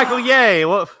 Hey, Michael Ye.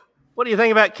 What do you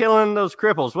think about killing those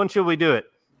cripples? When should we do it?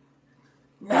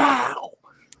 Now.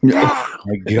 Oh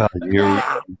my God,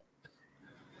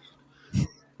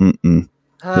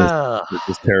 this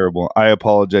is terrible. I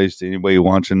apologize to anybody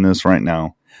watching this right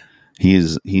now.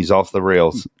 He's off the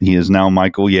rails. He is now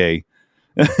Michael Ye.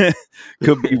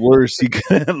 Could be worse.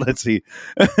 Let's see.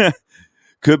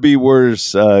 Could be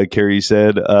worse, Carrie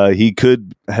said. He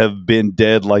could have been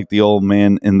dead like the old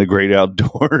man in the great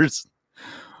outdoors.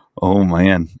 Oh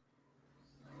man.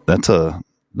 That's a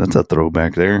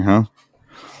throwback there, huh?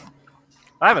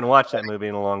 I haven't watched that movie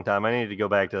in a long time. I need to go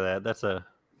back to that. That's a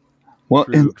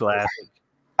true classic.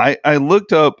 I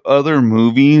looked up other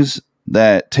movies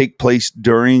that take place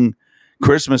during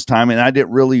Christmas time, and I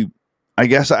didn't realize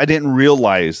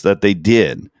that they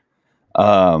did.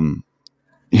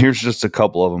 Here's just a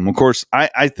couple of them. Of course,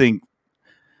 I think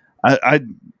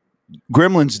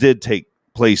Gremlins did take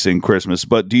place in Christmas,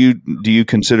 but do you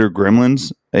consider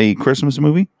Gremlins a Christmas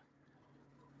movie?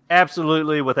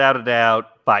 Absolutely, without a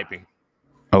doubt, piping.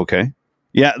 Okay.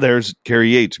 Yeah, there's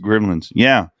Carrie Yates, Gremlins.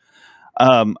 Yeah.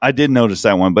 I did notice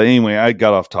that one, but anyway, I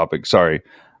got off topic. Sorry.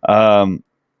 I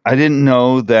didn't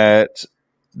know that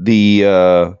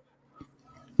the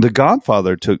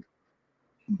Godfather took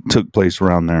place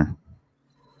around there.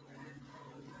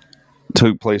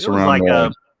 Took place It was around like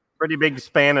a pretty big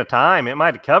span of time. It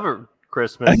might have covered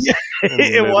Christmas.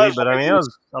 It was, but I mean, it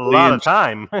was a lot of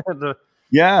time.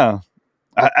 Yeah,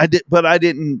 I did, but I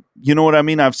didn't. You know what I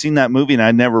mean? I've seen that movie, and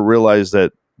I never realized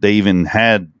that they even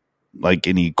had like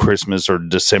any Christmas or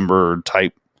December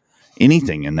type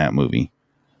anything in that movie.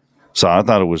 So I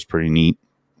thought it was pretty neat.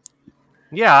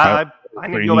 Yeah, I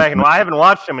need to go back and I haven't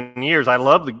watched them in years. I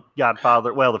love the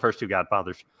Godfather. Well, the first two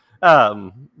Godfathers.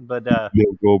 But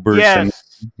Bill Goldberg.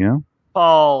 yes, Yeah.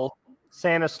 Paul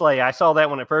Santa Sleigh. I saw that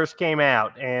when it first came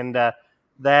out, and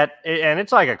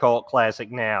it's like a cult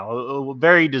classic now,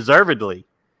 very deservedly.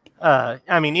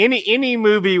 I mean, any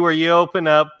movie where you open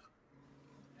up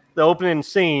the opening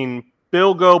scene,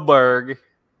 Bill Goldberg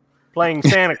playing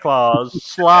Santa Claus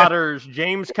slaughters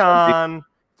James Caan,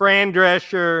 Fran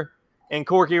Drescher, and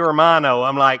Corky Romano.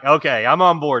 I'm like, okay, I'm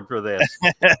on board for this.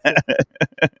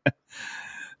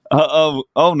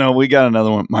 Oh no, we got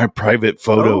another one. My Private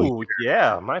Photo. Oh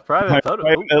yeah, my private photo.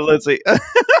 Let's see.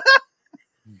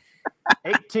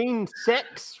 18-6.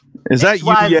 Is that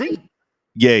XYZ. you?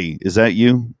 Yay. Is that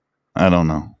you? I don't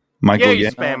know. Michael. Yay,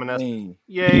 spamming us.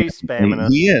 Yay, spamming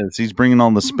us. He is. He's bringing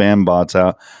all the spam bots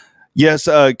out. Yes,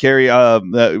 Carrie.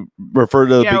 Refer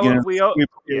to the beginning. We put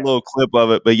a little clip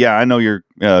of it, but yeah, I know you're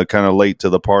kind of late to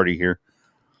the party here.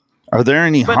 Are there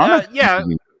any? Yeah.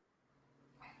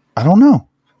 I don't know.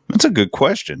 That's a good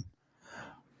question.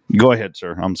 Go ahead,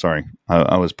 sir. I'm sorry.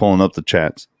 I was pulling up the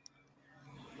chats.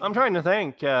 I'm trying to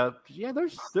think. There's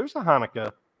a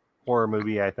Hanukkah horror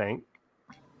movie, I think.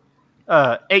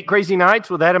 8 Crazy Nights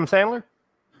with Adam Sandler.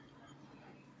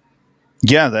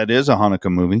 Yeah, that is a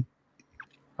Hanukkah movie.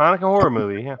 Hanukkah horror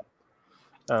movie, yeah.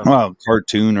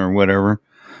 Cartoon or whatever.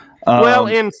 Well,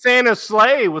 in Santa's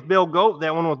Sleigh with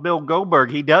that one with Bill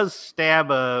Goldberg, he does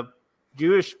stab a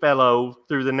Jewish fellow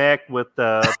through the neck with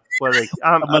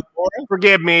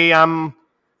forgive me, I'm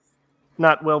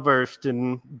not well versed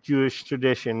in Jewish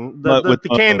tradition. The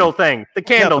candle thing. The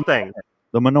candle thing.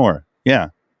 The menorah. Yeah.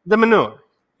 The menorah.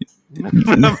 The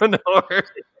menorah.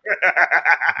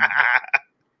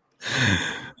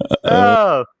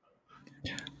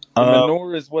 The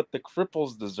menorah is what the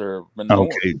cripples deserve. Menorah.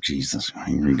 Okay, Jesus.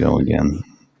 Here we go again.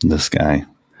 This guy.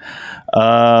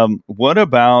 What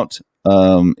about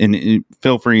and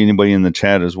feel free anybody in the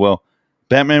chat as well.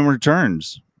 Batman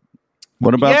Returns.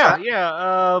 What about that?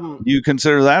 Yeah. Do you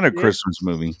consider that a Christmas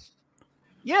movie?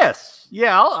 Yes.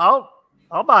 Yeah,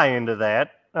 I'll buy into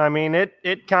that. I mean,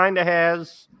 it kind of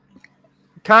has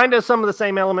some of the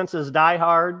same elements as Die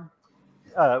Hard,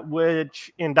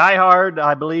 which in Die Hard,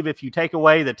 I believe if you take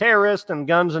away the terrorist and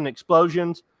guns and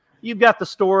explosions, you've got the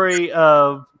story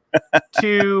of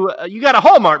you got a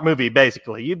Hallmark movie,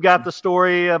 basically. You've got the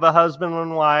story of a husband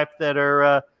and wife that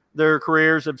are their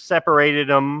careers have separated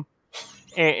them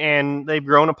and they've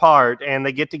grown apart and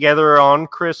they get together on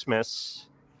Christmas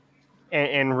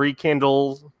and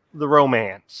rekindle the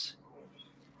romance.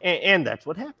 And that's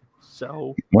what happens.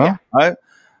 So, well, yeah.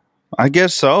 I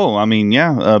guess so. I mean,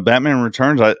 yeah, Batman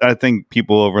Returns. I think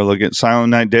people overlook it.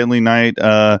 Silent Night, Deadly Night.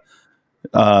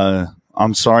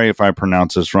 I'm sorry if I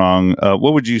pronounce this wrong.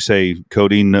 What would you say,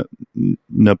 Cody?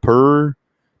 Newporn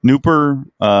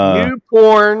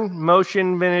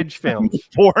motion vintage films.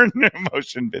 Porn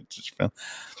motion vintage film.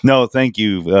 No, thank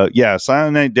you. Yeah,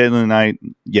 Silent Night, Deadly Night.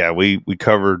 Yeah, we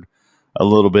covered a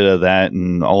little bit of that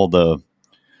and all the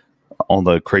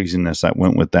craziness that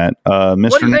went with that. What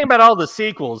do you think about all the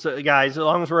sequels, guys? As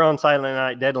long as we're on Silent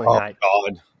Night, Deadly Night.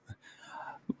 God.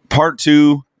 Part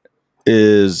 2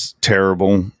 is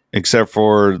terrible, except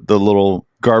for the little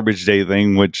garbage day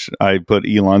thing, which I put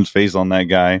Elon's face on that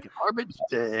guy. Garbage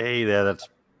day. Yeah, that's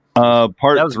part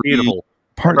that was 3, beautiful.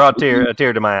 Brought a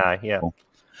tear to my eye. Yeah.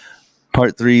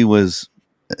 Part 3 was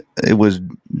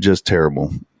just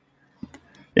terrible.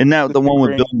 Isn't that the one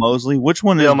with Bill Moseley? Which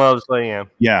one is Bill Moseley? Yeah.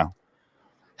 Yeah.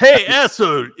 Hey,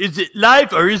 asshole! Is it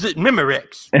life or is it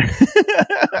Memorex?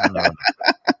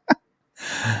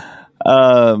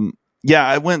 Yeah,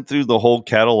 I went through the whole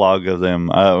catalog of them.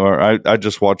 I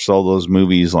just watched all those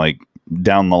movies like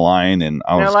down the line, and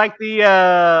I was like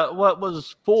the what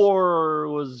was 4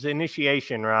 was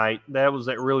Initiation, right? That was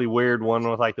that really weird one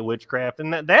with like the witchcraft,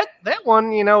 and that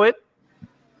one, you know, it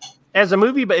as a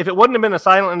movie, but if it wouldn't have been a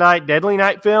Silent Night, Deadly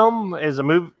Night film as a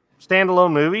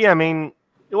standalone movie, I mean,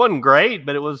 it wasn't great,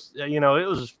 but it was, you know, it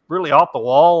was really off the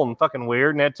wall and fucking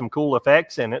weird and had some cool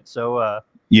effects in it. So,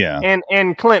 Yeah.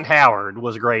 And Clint Howard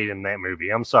was great in that movie.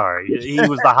 I'm sorry. He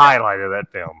was the highlight of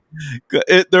that film.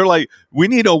 They're like, we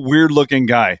need a weird looking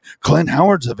guy. Clint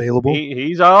Howard's available.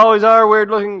 He's always our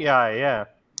weird looking guy. Yeah.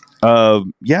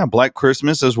 Yeah, Black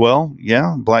Christmas as well.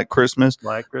 Yeah, Black Christmas.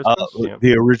 Black Christmas. Yeah.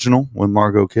 The original with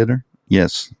Margot Kidder.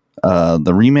 Yes.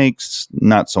 The remakes,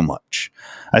 not so much.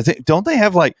 I think, don't they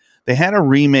have like, they had a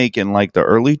remake in like the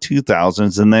early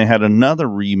 2000s and they had another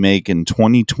remake in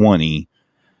 2020.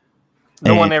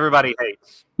 The one everybody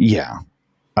hates. Yeah.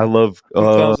 I love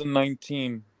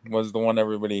 2019 was the one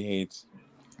everybody hates.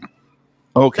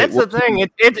 Okay. That's the thing.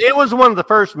 It was one of the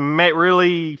first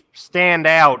really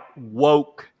standout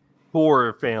woke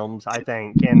horror films, I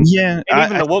think. And, yeah, and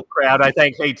even the woke crowd, I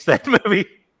think, hates that movie.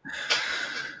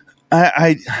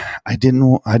 I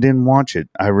didn't watch it.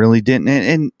 I really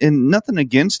didn't. And nothing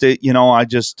against it. You know, I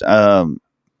just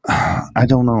I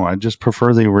don't know. I just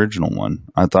prefer the original one.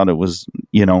 I thought it was,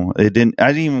 you know, I didn't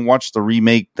even watch the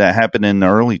remake that happened in the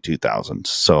early 2000s.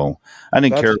 So I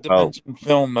didn't care about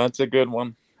film. That's a good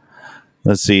one.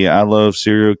 Let's see. I love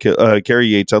Carrie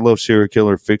Yates. I love serial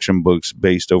killer fiction books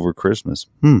based over Christmas.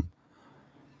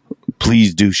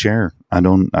 Please do share. I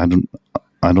don't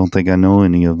think I know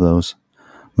any of those.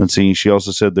 Let's see. She also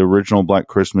said the original Black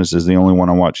Christmas is the only one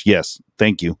I watched. Yes.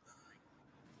 Thank you.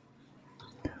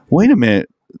 Wait a minute.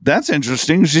 That's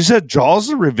interesting. She said Jaws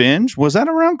the Revenge. Was that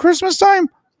around Christmas time?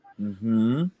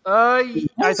 Mm-hmm.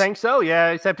 I think so. Yeah,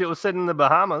 except it was set in the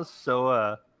Bahamas.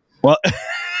 So, well,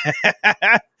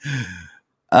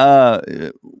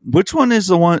 which one is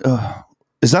the one?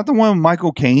 Is that the one with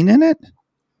Michael Caine in it?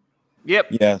 Yep.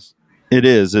 Yes. It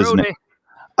is, isn't it?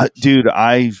 Dude,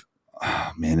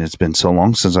 man, it's been so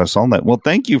long since I saw that. Well,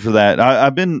 thank you for that.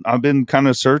 I've been kind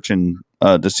of searching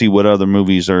to see what other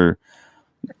movies are,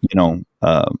 you know,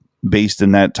 based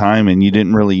in that time, and you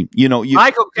didn't really, you know,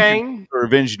 Michael Caine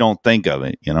Revenge. You don't think of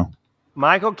it, you know.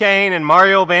 Michael Caine and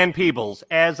Mario Van Peebles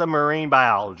as a marine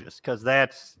biologist, because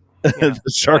that's, you know,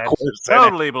 the shark that's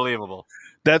totally believable.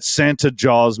 That's Santa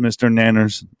Jaws, Mr.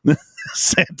 Nanners.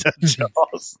 Santa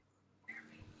Jaws.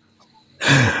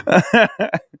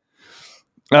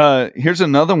 Here's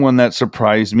another one that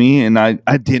surprised me, and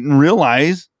I didn't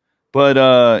realize,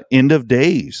 but End of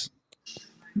Days,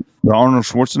 the Arnold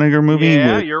Schwarzenegger movie.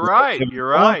 Yeah, you're right. You're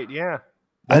right. Yeah,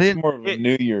 that's more of a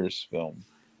New Year's film.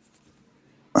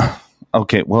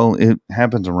 Okay, well, it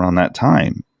happens around that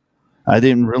time. I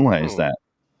didn't realize that.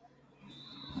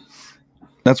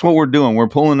 That's what we're doing. We're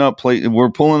pulling up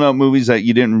movies that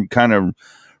you didn't kind of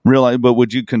realize. But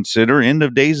would you consider End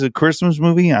of Days a Christmas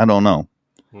movie? I don't know.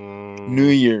 New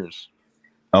Year's.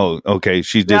 Oh, okay.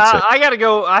 She did say. I gotta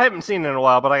go. I haven't seen it in a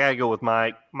while, but I gotta go with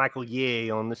Michael Ye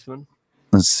on this one.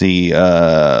 Let's see.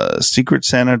 Secret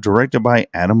Santa, directed by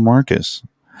Adam Marcus.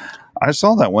 I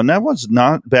saw that one. That was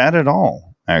not bad at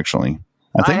all, actually.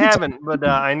 I haven't, but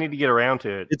I need to get around to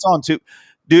it. It's on too.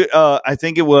 Dude, I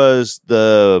think it was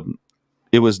the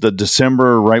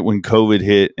December right when COVID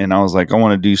hit, and I was like, I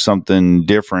want to do something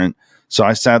different. So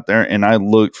I sat there and I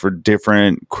looked for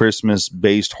different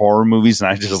Christmas-based horror movies, and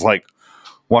I just like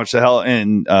watched the hell.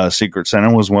 And Secret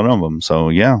Santa was one of them. So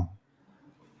yeah,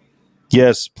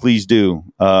 yes, please do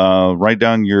write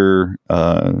down your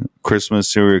Christmas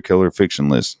serial killer fiction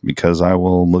list, because I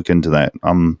will look into that.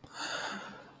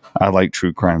 I like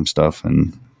true crime stuff.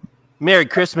 And Merry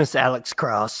Christmas, Alex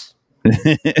Cross.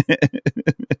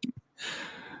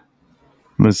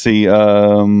 Let's see.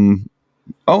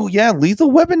 Oh yeah, Lethal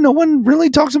Weapon. No one really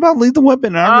talks about Lethal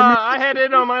Weapon. I had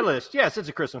it on my list. Yes, it's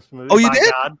a Christmas movie. Oh, you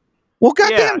did? God. Well,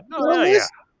 goddamn. Yeah.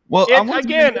 Well,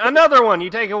 again, another one. You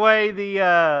take away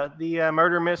the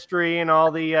murder mystery and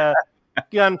all the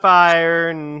gunfire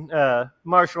and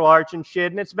martial arts and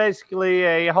shit, and it's basically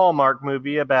a Hallmark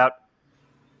movie about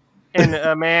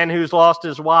a man who's lost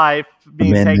his wife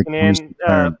being taken in.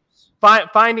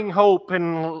 Finding hope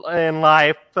in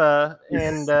life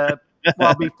and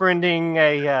while befriending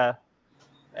a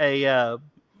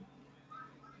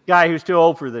guy who's too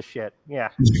old for this shit. Yeah,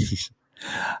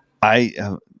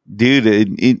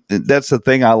 dude, that's the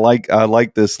thing. I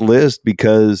like this list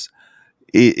because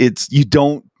it's you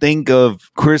don't think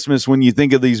of Christmas when you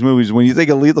think of these movies. When you think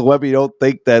of Lethal Weapon, you don't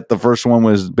think that the first one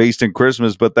was based in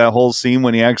Christmas, but that whole scene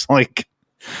when he acts like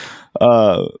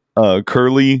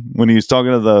Curly when he was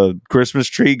talking to the Christmas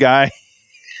tree guy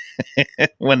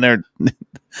when they're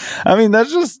I mean,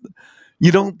 that's just,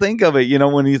 you don't think of it, you know,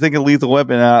 when you think of Lethal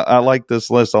Weapon. I like this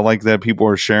list. I like that people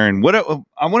are sharing.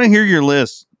 I want to hear your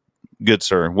list, good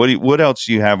sir. What else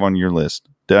do you have on your list?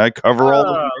 Did I cover all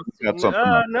of them?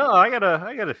 No, I got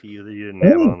a few that you didn't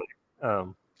have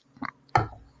on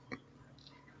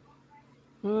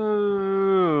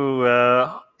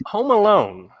there. Home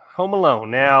Alone. Home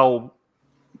Alone. Now,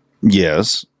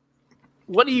 Yes.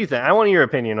 what do you think? I want your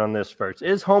opinion on this first.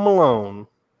 Is Home Alone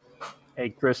a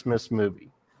Christmas movie?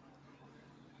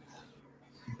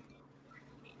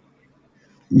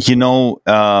 You know,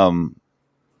 I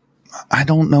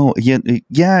don't know.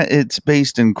 Yeah, it's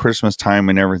based in Christmas time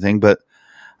and everything, but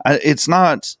it's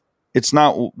not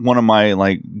one of my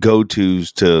like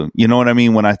go-tos to, you know what I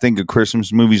mean? When I think of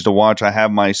Christmas movies to watch, I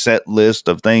have my set list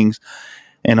of things,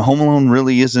 and Home Alone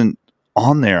really isn't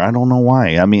on there. I don't know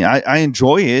why. I mean, I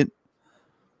enjoy it.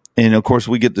 And of course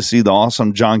we get to see the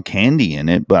awesome John Candy in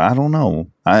it, but I don't know.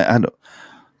 I don't,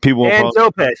 people and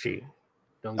Joe Pesci.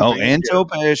 And Joe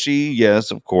Pesci,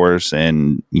 yes, of course.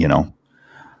 And, you know,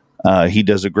 he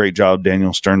does a great job.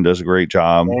 Daniel Stern does a great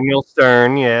job. Daniel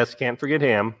Stern, yes, can't forget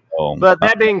him. But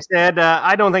that being said,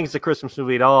 I don't think it's a Christmas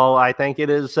movie at all. I think it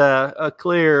is a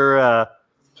clear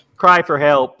cry for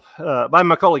help by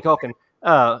Macaulay Culkin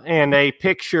and a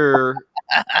picture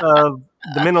of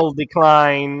the mental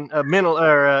decline,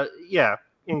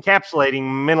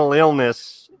 encapsulating mental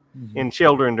illness in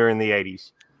children during the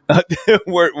 80s.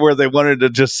 where they wanted to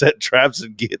just set traps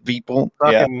and get people,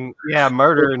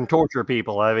 murder and torture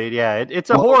people. I mean, it's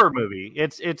a horror movie.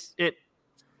 It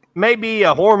may be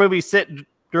a horror movie set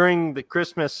during the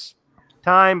Christmas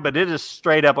time, but it is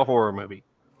straight up a horror movie.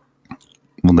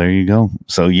 Well, there you go.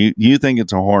 So you think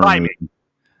it's a horror movie?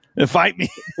 Fight me.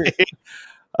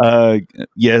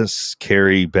 Yes,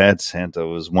 Carrie, Bad Santa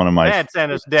was one of my. Bad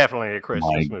Santa's definitely a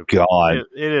Christmas movie. God,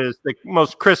 it is the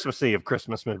most Christmassy of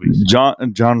Christmas movies.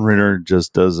 John Ritter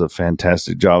just does a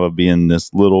fantastic job of being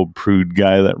this little prude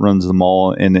guy that runs the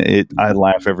mall, and I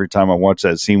laugh every time I watch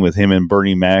that scene with him and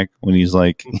Bernie Mac when he's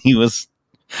like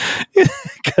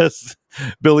because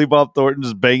Billy Bob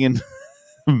Thornton's banging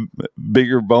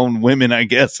bigger boned women, I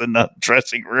guess, in the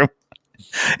dressing room.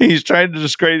 He's trying to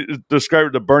describe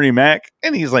it to Bernie Mac,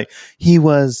 and he's like, he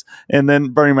was, and then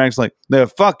Bernie Mac's like, they're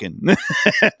fucking.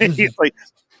 He's like,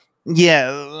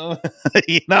 yeah,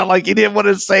 you know, like he didn't want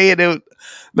to say it.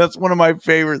 That's one of my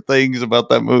favorite things about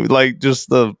that movie, like just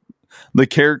the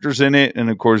characters in it,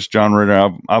 and of course John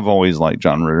Ritter. I've always liked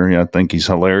John Ritter. I think he's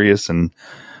hilarious, and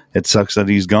it sucks that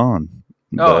he's gone.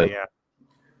 Yeah,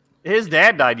 his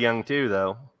dad died young too,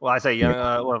 though. Well, I say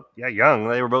young. Young.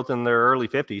 They were both in their early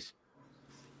 50s.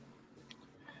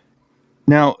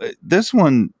 Now, this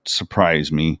one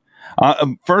surprised me.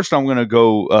 First, I'm going to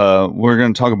go. We're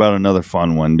going to talk about another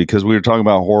fun one because we were talking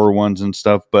about horror ones and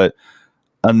stuff. But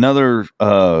another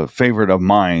favorite of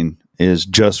mine is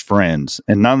Just Friends,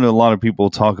 and not a lot of people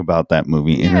talk about that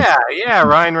movie.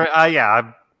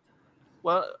 Ryan.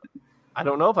 Well, I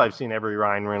don't know if I've seen every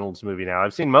Ryan Reynolds movie now.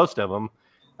 I've seen most of them.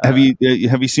 Have you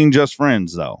seen Just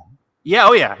Friends though? Yeah.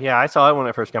 Oh yeah. I saw it when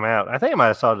it first came out. I think I might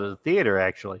have saw it at the theater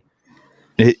actually.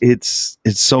 It's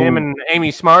so him and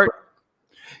Amy Smart.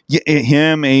 Yeah,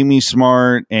 him, Amy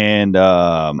Smart, and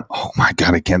oh my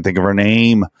God, I can't think of her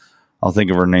name. I'll think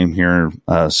of her name here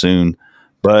soon.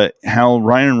 But how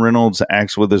Ryan Reynolds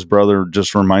acts with his brother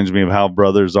just reminds me of how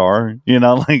brothers are. You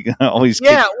know, like always.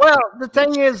 Yeah. Well, the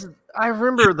thing is, I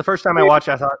remember the first time I watched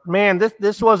it, I thought, man,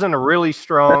 this wasn't a really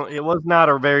strong. It was not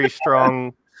a very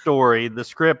strong story. The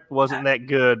script wasn't that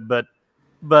good, but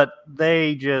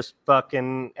they just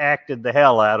fucking acted the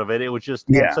hell out of it. It was just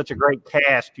such a great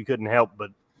cast, you couldn't help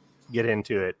but get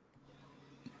into it.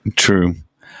 True.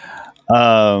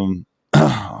 Well,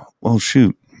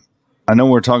 shoot. I know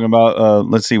we're talking about,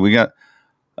 let's see, we got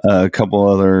a couple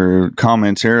other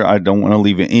comments here. I don't want to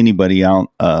leave anybody out.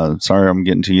 Sorry, I'm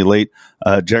getting to you late.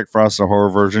 Jack Frost, the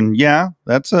horror version. Yeah,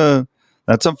 that's a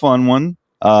fun one.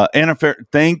 Anna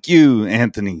thank you,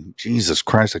 Anthony. Jesus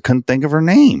Christ, I couldn't think of her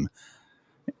name.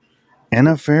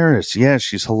 Anna Faris. Yeah,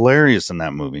 she's hilarious in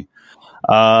that movie.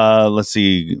 Let's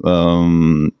see.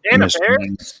 Anna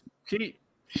Faris?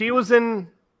 She was in.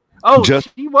 Oh,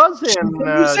 she was in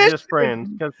Just Friends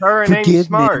because her and Amy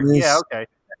Smart. Yeah, okay.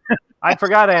 I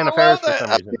forgot Anna Faris for some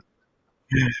reason.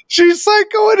 She's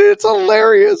psycho and it's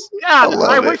hilarious. Yeah,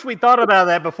 I wish we thought about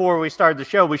that before we started the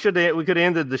show. We could have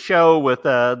ended the show with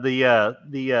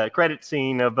the credit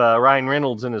scene of Ryan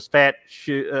Reynolds in his fat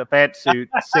suit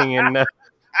singing.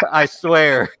 I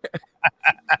swear.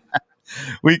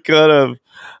 We could have.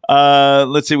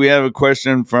 Let's see. We have a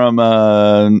question from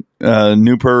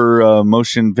Nooper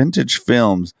Motion Vintage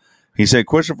Films. He said,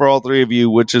 question for all three of you,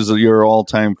 which is your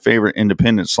all-time favorite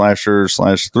independent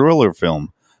slasher/thriller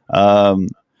film?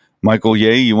 Michael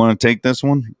Ye, you want to take this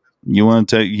one? You want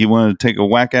to take a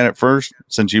whack at it first,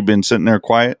 since you've been sitting there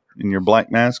quiet in your black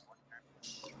mask?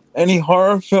 Any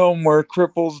horror film where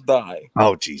cripples die.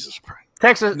 Oh, Jesus Christ.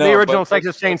 The original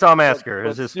Texas Chainsaw Massacre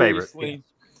is his favorite.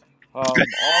 All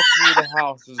Through the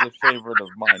House is a favorite of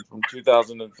mine from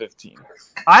 2015.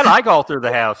 I like All Through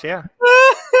the House. Yeah.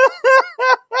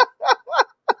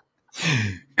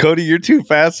 Cody, you're too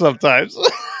fast sometimes.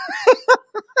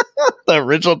 The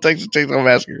original Texas Chainsaw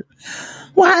Massacre.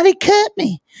 Why'd he cut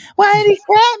me? Why'd he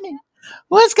cut me?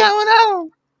 What's going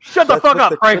on? Shut the fuck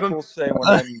up, Franklin. People say when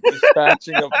I'm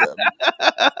dispatching of them.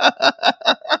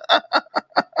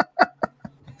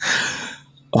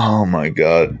 Oh my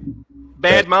god.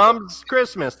 Bad Moms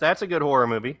Christmas. That's a good horror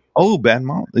movie. Oh, Bad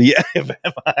Mom. Yeah. Bad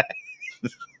Mom.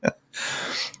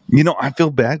 You know, I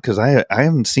feel bad because I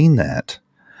haven't seen that.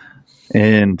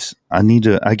 And I need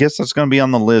to, I guess that's going to be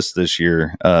on the list this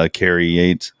year, Carrie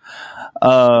Yates.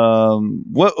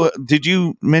 What did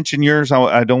you mention yours?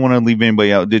 I don't want to leave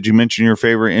anybody out. Did you mention your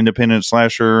favorite independent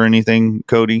slasher or anything,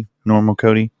 Cody? Normal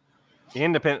Cody?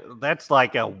 Independent, that's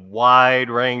like a wide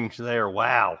range there.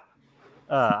 Wow.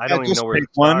 I don't even know where to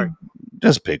start.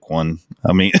 Just pick one.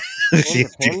 I mean,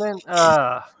 independent?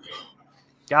 God,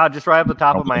 just right off the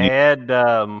top of my head.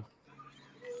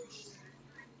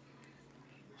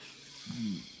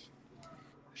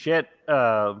 Shit.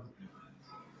 The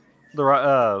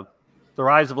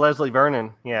Rise of Leslie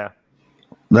Vernon. Yeah.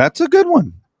 That's a good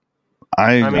one.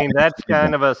 I mean, that's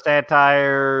kind of a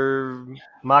satire,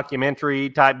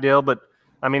 mockumentary type deal. But,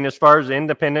 I mean, as far as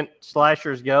independent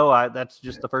slashers go, that's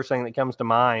just the first thing that comes to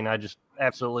mind. I just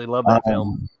absolutely love that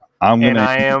film.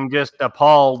 I am just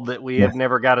appalled that we have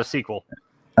never got a sequel.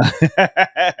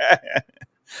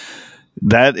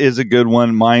 That is a good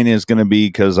one. Mine is going to be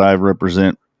because I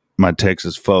represent my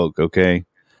Texas folk, okay?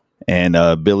 And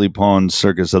Billy Pond's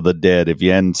Circus of the Dead. If you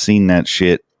hadn't seen that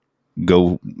shit,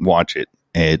 go watch it.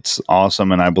 It's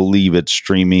awesome, and I believe it's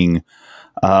streaming.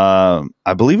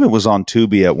 I believe it was on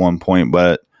Tubi at one point,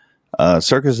 but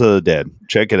Circus of the Dead.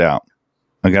 Check it out.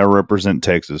 I got to represent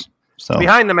Texas. So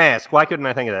Behind the Mask. Why couldn't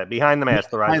I think of that? Behind the Mask.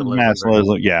 The Rise of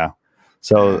Leslie. Yeah.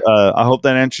 So I hope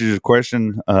that answers your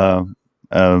question.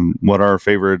 What our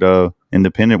favorite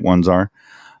independent ones are.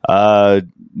 My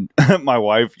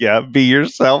wife, be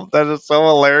yourself. That is so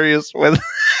hilarious when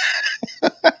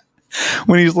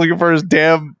he's looking for his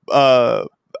damn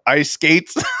ice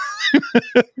skates.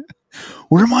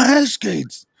 Where are my ice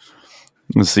skates?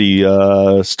 Let's see,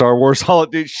 Star Wars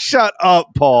Holiday. Shut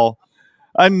up, Paul.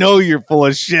 I know you're full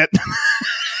of shit.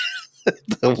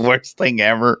 The worst thing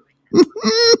ever.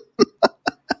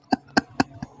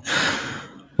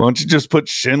 Why don't you just put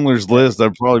Schindler's List?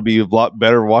 That'd probably be a lot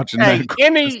better watching that.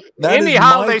 Any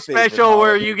holiday special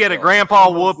where you get a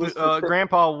Grandpa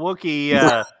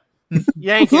Wookie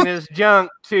yanking his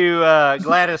junk to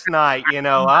Gladys Knight,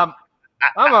 I'm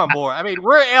on board. I mean,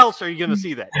 where else are you going to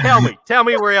see that? Tell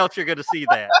me where else you're going to see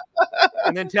that,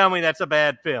 and then tell me that's a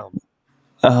bad film.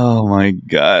 Oh my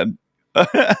god.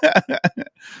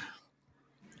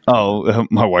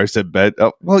 My wife said bed.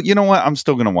 Oh, well, you know what? I'm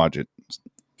still going to watch it.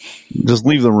 Just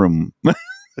leave the room.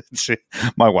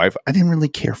 My wife, I didn't really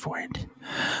care for it.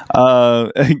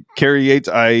 Carrie Yates,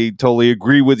 I totally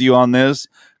agree with you on this.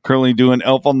 Currently doing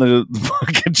Elf on the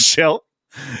fucking Shelf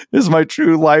is my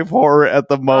true life horror at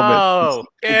the moment. Oh,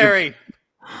 Carrie,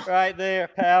 right there.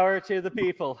 Power to the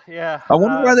people. Yeah. I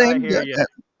wonder why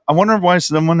I wonder why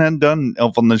someone hadn't done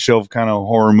Elf on the Shelf kind of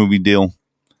horror movie deal.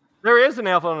 There is an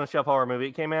Elf on the Shelf horror movie.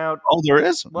 It came out. Oh, there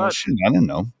is? What? Oh, shit, I didn't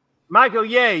know. Michael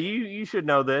Ye, you should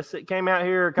know this. It came out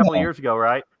here a couple of years ago,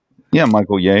 right? Yeah,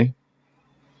 Michael Ye.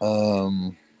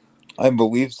 I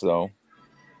believe so.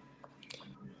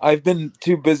 I've been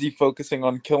too busy focusing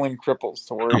on killing cripples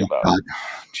to worry about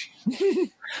it.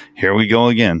 Here we go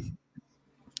again.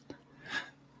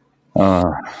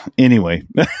 Anyway,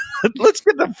 let's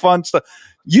get the fun stuff.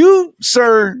 You,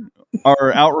 sir,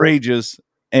 are outrageous,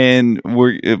 and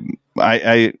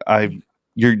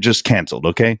you're just canceled,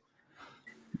 okay?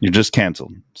 You're just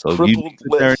canceled. So crippled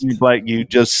you there and you like you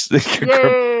just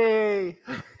yay!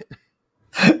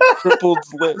 Crippled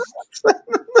list.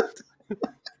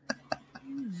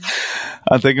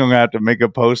 I think I'm gonna have to make a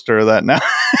poster of that now.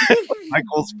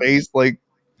 Michael's face, like,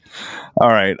 all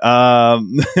right.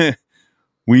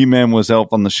 Wee Man was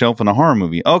Elf on the Shelf in a horror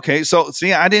movie. Okay, so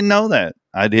see, I didn't know that.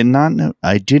 I did not know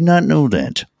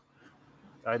that.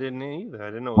 I didn't either. I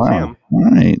didn't know it was him.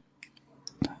 All right.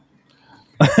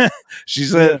 She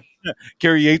said,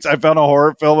 Carrie Yates, I found a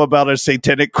horror film about a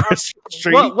satanic Christmas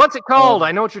tree. What's it called?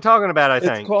 I know what you're talking about, I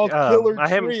think. It's called Killer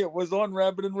Tree. It was on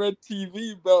Rabbit and Red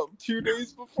TV about 2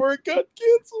 days before it got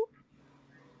canceled.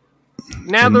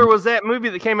 Now, there was that movie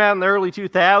that came out in the early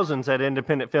 2000s, that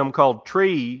independent film called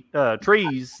Trees,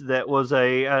 that was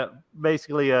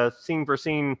basically a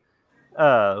scene-for-scene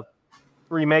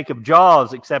remake of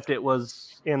Jaws, except it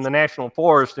was in the National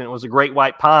Forest, and it was a great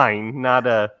white pine, not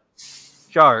a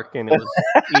shark and it was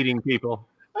eating people.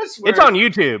 It's on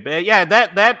YouTube. Yeah,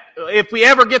 that if we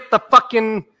ever get the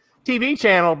fucking TV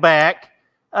channel back,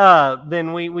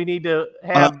 then we need to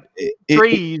have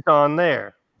trees on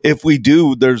there. If we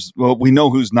do, we know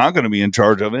who's not going to be in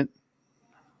charge of it.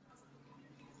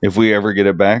 If we ever get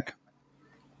it back.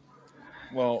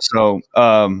 Well, so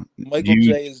Michael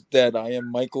J is dead. I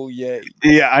am Michael Ye.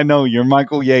 Yeah, I know you're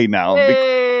Michael Ye now.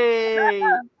 Hey!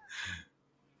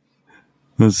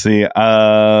 Let's see.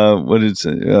 What is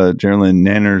Geraldine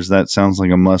Nanners? That sounds like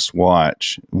a must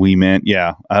watch.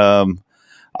 Yeah.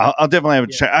 I'll definitely have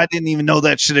a check. I didn't even know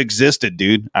that shit existed,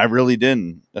 dude. I really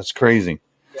didn't. That's crazy.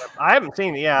 Yeah, I haven't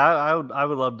seen it. Yeah, I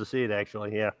would love to see it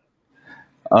actually. Yeah.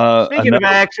 Speaking of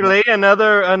actually,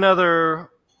 another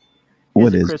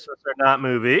what is Christmas or Not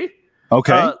movie?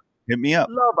 Okay, hit me up.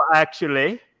 Love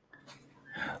Actually.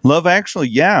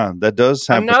 Yeah, that does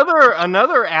have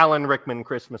another Alan Rickman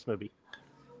Christmas movie.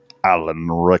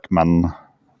 Alan Rickman.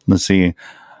 Let's see.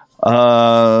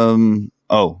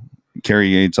 Carrie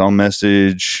Yates. I'll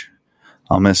message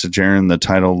Aaron the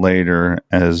title later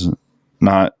as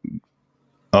not.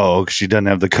 Oh, she doesn't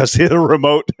have the custody of the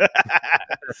remote.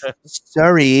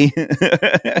 Sorry.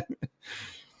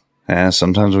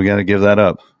 Sometimes we got to give that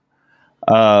up.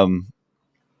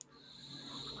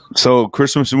 So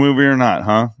Christmas movie or not,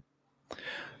 huh?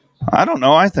 I don't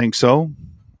know. I think so.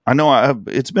 I know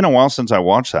it's been a while since I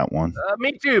watched that one.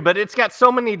 Me too, but it's got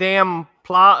so many damn main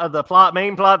plot, the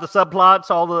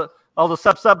subplots, all the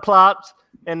subplots,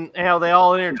 and how they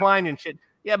all intertwine and shit.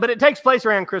 Yeah, but it takes place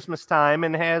around Christmas time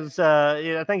and has,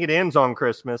 I think it ends on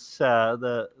Christmas.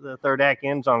 The third act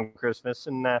ends on Christmas.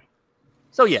 And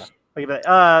so, yeah.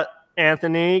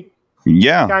 Anthony.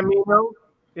 Yeah. Camino.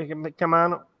 Come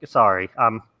on. Sorry.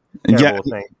 Yeah.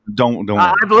 Don't.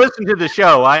 I've listened to the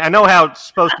show. I know how it's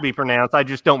supposed to be pronounced. I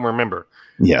just don't remember.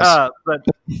 Yes. But,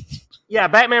 yeah,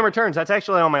 Batman Returns. That's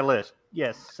actually on my list.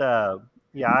 Yes. Yeah,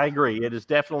 I agree. It is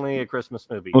definitely a Christmas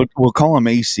movie. We'll call him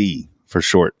AC. For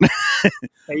short.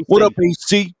 What up,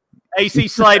 AC? AC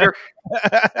Slater.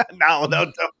 No,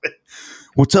 don't.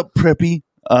 What's up, Preppy?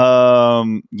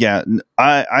 Yeah,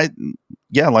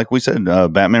 yeah, like we said,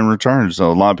 Batman Returns. So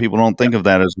a lot of people don't think of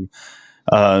that as.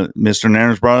 Mr.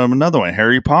 Nanners brought up another one.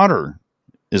 Harry Potter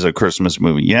is a Christmas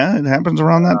movie. Yeah, it happens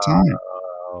around that time.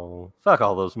 Oh, fuck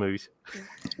all those movies.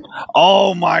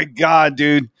 Oh my god,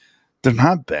 dude, they're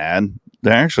not bad.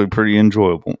 They're actually pretty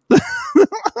enjoyable.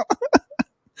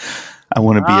 I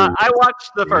want to be. I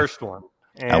watched the first one,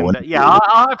 and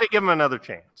I'll have to give him another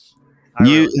chance.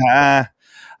 You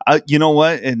know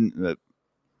what? And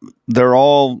they're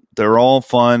all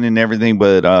fun and everything,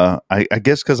 but I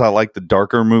guess because I like the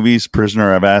darker movies,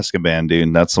 Prisoner of Azkaban,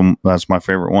 dude. That's my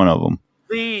favorite one of them.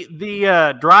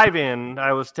 The drive-in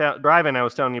I was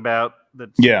telling you about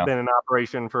that's been in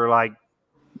operation for like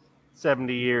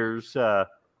 70 years.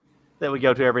 That we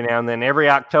go to every now and then. Every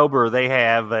October, they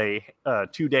have a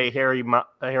 2-day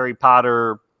Harry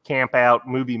Potter camp out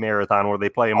movie marathon where they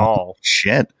play them all.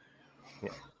 Shit. Yeah.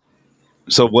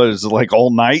 So what is it, like all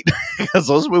night? Because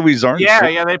those movies aren't.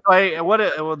 Yeah, they play.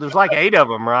 There's like 8 of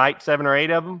them, right? 7 or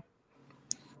 8 of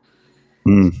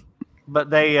them. But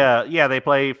they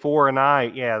play 4 a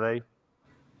night. Yeah, they.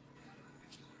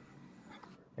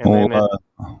 And then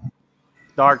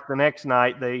dark the next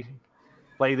night they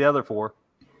play the other 4.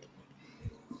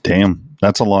 Damn,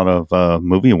 that's a lot of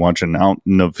movie watching out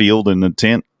in the field in the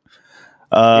tent.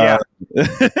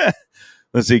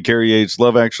 Let's see, Carrie Yates.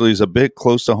 Love Actually is a bit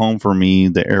close to home for me.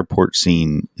 The airport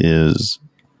scene is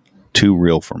too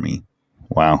real for me.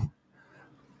 Wow.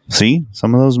 See,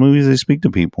 some of those movies, they speak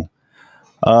to people.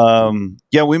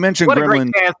 Yeah, we mentioned what Gremlins.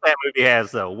 A great cast that movie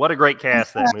has, though. What a great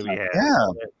cast that movie has. Yeah,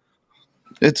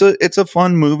 it's a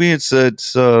fun movie. It's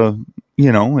it's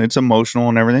emotional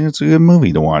and everything. It's a good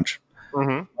movie to watch.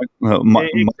 Mm-hmm.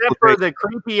 Except for the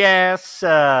creepy ass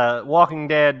Walking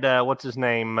Dead. What's his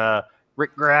name?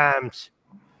 Rick Grimes.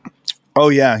 Oh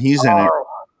yeah, he's in it.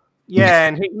 Yeah,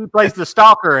 and he plays the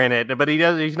stalker in it, but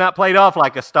he's not played off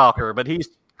like a stalker, but he's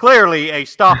clearly a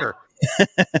stalker.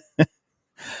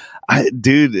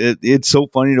 Dude, it's so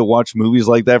funny to watch movies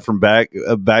like that from back.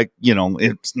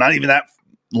 It's not even that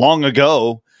long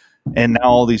ago, and now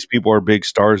all these people are big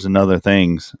stars and other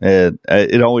things.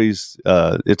 It's always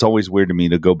weird to me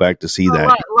to go back to see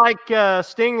that. Like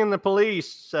Sting and the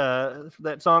Police,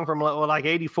 that song from like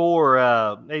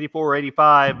 84,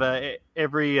 85.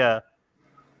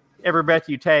 Every breath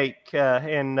you take,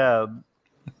 and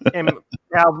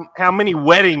how many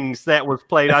weddings that was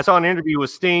played. I saw an interview with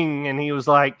Sting, and he was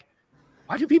like,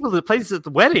 "Why do people that play this at the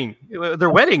wedding? Their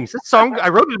weddings. This song I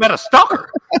wrote it about a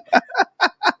stalker."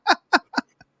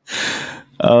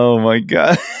 Oh my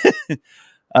god.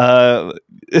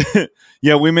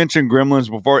 Yeah, we mentioned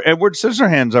Gremlins before. Edward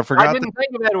Scissorhands. I forgot. I didn't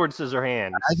think of Edward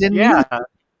Scissorhands. I didn't. Yeah,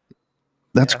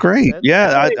 that's great.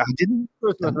 Yeah, I great. didn't.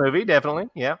 Christmas movie, definitely.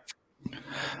 Yeah.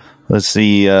 Let's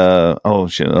see.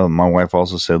 My wife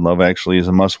also said Love Actually is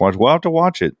a must watch. We'll have to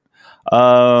watch it.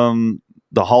 The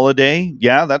Holiday.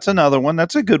 Yeah, that's another one.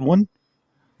 That's a good one.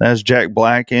 That has Jack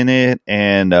Black in it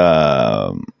and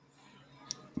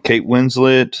Kate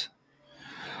Winslet.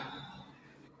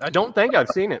 I don't think I've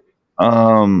seen it.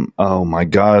 Oh my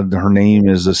God, her name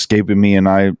is escaping me, and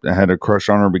I had a crush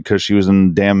on her because she was in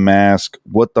the damn Mask.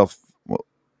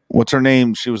 What's her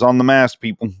name? She was on the Mask.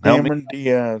 People, help Cameron me.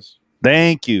 Diaz.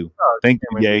 Thank you, thank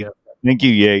you, Yay, thank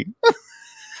you, Yay.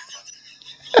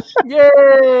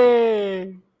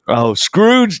 Yay! Oh,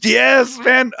 Scrooged, yes,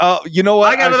 man. You know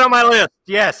what? I got it on my list.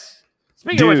 Yes.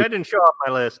 Speaking of which, Dude. I didn't show off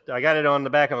my list. I got it on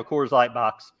the back of a Coors Light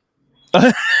box.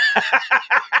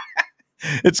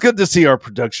 It's good to see our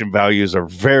production values are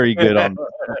very good on.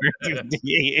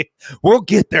 We'll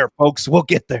get there, folks. We'll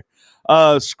get there.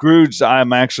 Scrooge,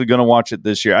 I'm actually going to watch it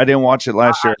this year. I didn't watch it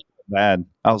last year. Bad.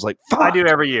 I was like, fuck. I do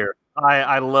every year.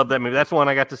 I love that movie. That's one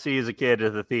I got to see as a kid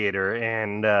at the theater.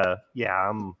 And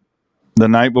I'm The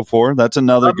Night Before. That's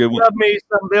another good one. Love me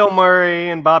some Bill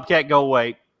Murray and Bobcat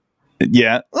Goldthwait.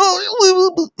 Yeah.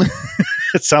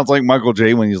 It sounds like Michael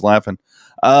J. when he's laughing.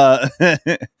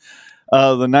 The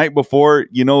Night Before,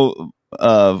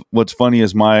 what's funny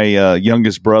is my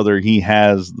youngest brother, he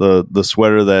has the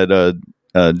sweater that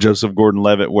Joseph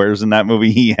Gordon-Levitt wears in that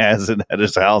movie. He has it at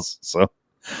his house. So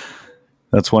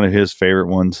that's one of his favorite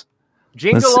ones.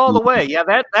 Jingle All the Way. Yeah,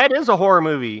 that is a horror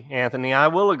movie, Anthony. I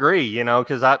will agree,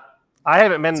 because I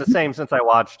haven't been the same since I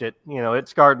watched it. It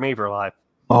scarred me for life.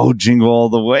 Oh, Jingle All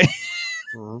the Way.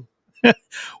 Mm-hmm.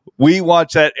 We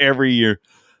watch that every year.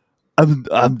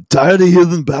 I'm tired of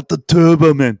hearing about the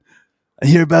Turbo Man. I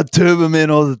hear about Turbo Man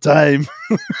all the time.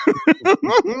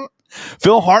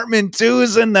 Phil Hartman too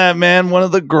is in that, man. One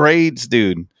of the greats,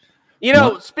 dude.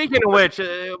 Speaking of which,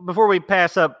 before we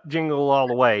pass up Jingle All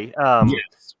the Way,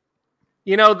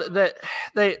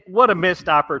 what a missed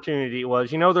opportunity it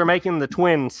was. They're making the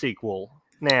Twin sequel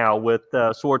now with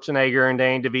Schwarzenegger and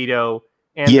Danny DeVito.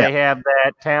 And they have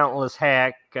that talentless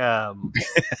hack God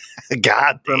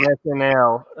from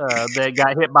SNL that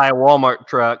got hit by a Walmart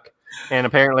truck, and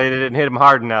apparently they didn't hit him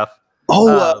hard enough.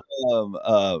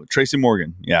 Tracy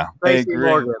Morgan. Yeah. Tracy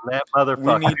Morgan, that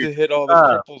motherfucker. We need to hit all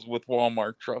the cripples with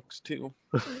Walmart trucks, too.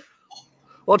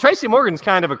 Well, Tracy Morgan's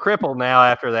kind of a cripple now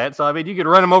after that, so, you could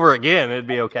run him over again. It'd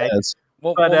be okay. Yes.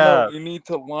 Well, no, you need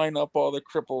to line up all the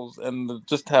cripples and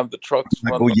just have the trucks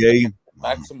run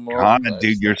maximum. God,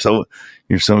 dude, you're so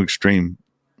extreme.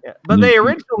 Yeah. But they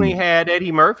originally had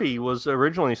Eddie Murphy was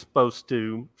originally supposed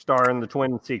to star in the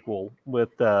Twin sequel with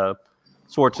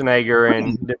Schwarzenegger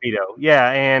and DeVito.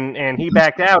 Yeah, and he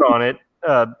backed out on it,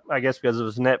 I guess because of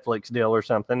his Netflix deal or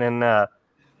something, and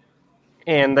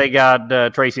they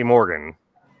got Tracy Morgan,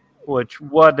 which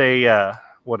what a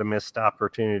missed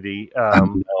opportunity.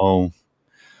 No.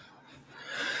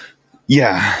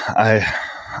 Yeah,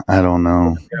 I don't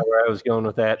know. Where I was going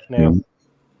with that now.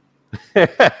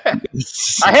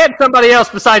 I had somebody else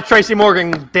besides Tracy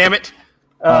Morgan, damn it.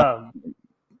 I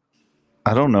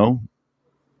don't know.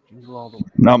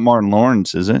 Not Martin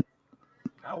Lawrence, is it?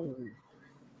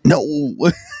 No.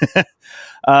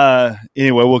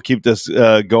 Anyway, we'll keep this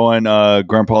going.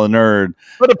 Grandpa the Nerd.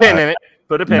 Put a pin in it.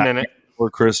 Put a pin in it. For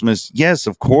Christmas. Yes,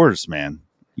 of course, man.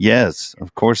 Yes,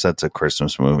 of course that's a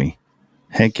Christmas movie.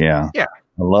 Heck yeah. Yeah.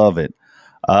 I love it.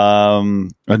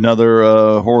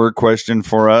 Another horror question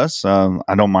for us.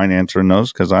 I don't mind answering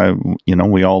those because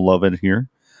we all love it here.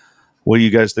 What do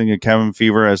you guys think of Cabin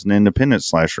Fever as an independent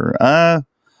slasher? I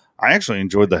actually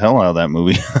enjoyed the hell out of that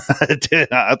movie. I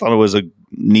did. I thought it was a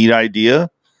neat idea.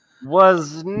 I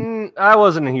wasn't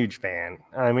a huge fan.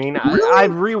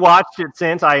 I've rewatched it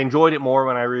since. I enjoyed it more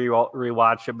when I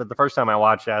rewatched it, but the first time I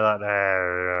watched it, I thought,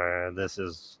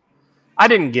 I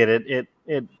didn't get it.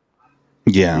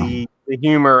 Yeah. The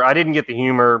humor, I didn't get the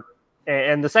humor,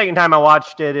 and the second time I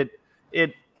watched it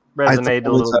resonated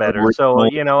a little better. So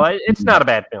it's not a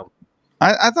bad film.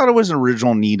 I thought it was an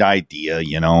original, neat idea.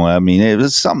 It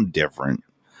was something different.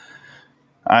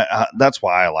 That's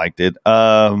why I liked it.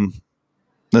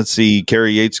 Let's see,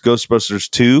 Carrie Yates, Ghostbusters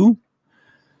 2.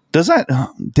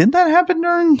 Didn't that happen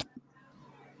during?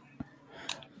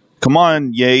 Come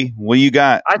on, Yay! What do you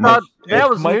got? I thought that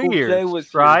was Michael New Year's, J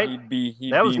was right?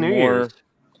 That was New Year's.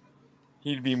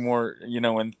 He'd be more,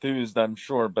 enthused, I'm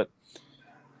sure. But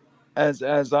as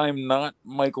I'm not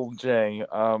Michael J.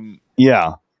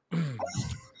 Yeah.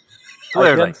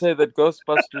 I can say that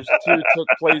Ghostbusters 2 took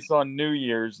place on New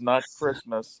Year's, not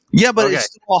Christmas. Yeah, but it's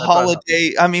still a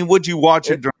holiday. I mean, would you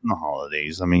watch it during the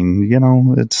holidays? I mean,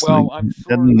 it's Well, like, I'm it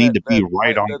sure doesn't need to be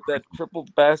right on. that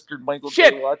crippled bastard Michael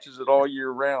J. watches it all year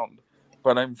round.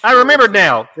 But I'm sure I remembered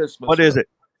now. Christmas. What is it?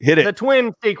 Hit it. The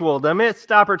twin sequel, The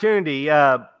Missed Opportunity,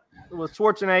 with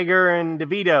Schwarzenegger and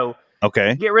DeVito.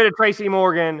 Okay. Get rid of Tracy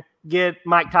Morgan, get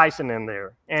Mike Tyson in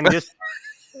there, and just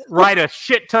write a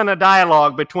shit ton of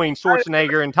dialogue between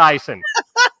Schwarzenegger and Tyson.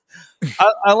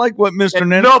 I like what Mr.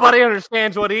 Nanner. Nobody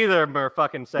understands what either of them are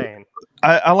fucking saying.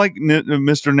 I like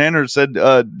Mr. Nanner said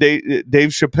Dave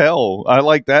Chappelle. I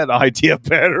like that idea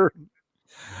better.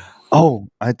 Oh,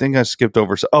 I think I skipped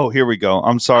over. Oh, here we go.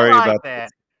 I'm sorry about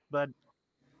that. But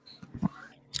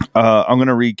I'm going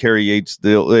to read Carrie Yates'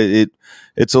 deal.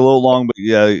 It's a little long, but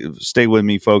stay with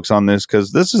me, folks, on this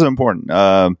because this is important.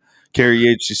 Carrie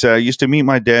Yates, she said, I used to meet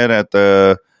my dad at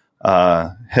the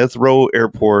Heathrow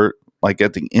Airport, like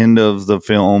at the end of the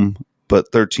film,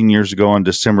 but 13 years ago on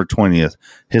December 20th.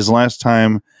 His last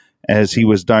time as he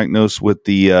was diagnosed with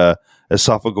the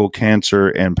esophageal cancer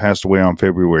and passed away on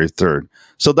February 3rd.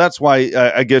 So that's why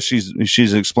I guess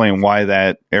she's explained why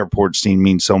that airport scene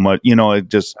means so much. It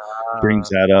just brings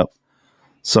that up.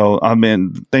 So, I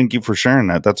mean, thank you for sharing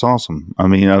that. That's awesome. I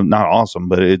mean, not awesome,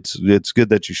 but it's good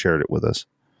that you shared it with us.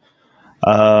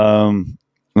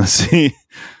 Let's see.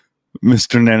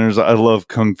 Mr. Nanners, I love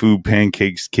Kung Fu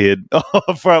Pancakes Kid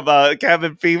from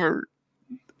Cabin Fever.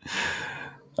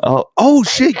 Oh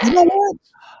shit! You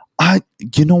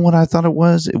know what? I thought it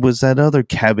was? It was that other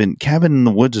Cabin in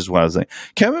the Woods is what I was saying.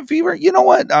 Cabin Fever. You know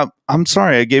what? I'm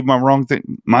sorry, I gave my wrong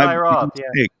thing. Eli Roth,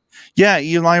 yeah,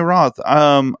 Eli Roth.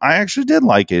 I actually did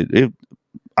like it.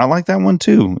 I like that one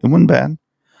too. It wasn't bad.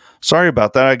 Sorry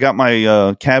about that. I got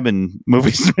my Cabin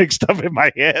movies mixed up in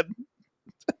my head.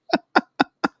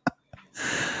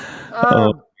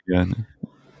 Oh God.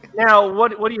 Now,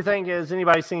 what do you think? Has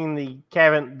anybody seen the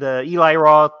Eli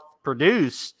Roth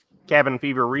produced Cabin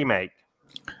Fever remake?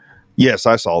 Yes,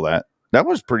 I saw that. That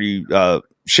was pretty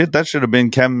shit. That should have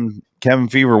been Cabin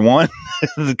Fever 1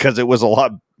 because it was a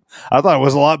lot. I thought it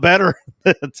was a lot better.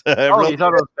 You thought it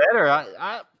was better?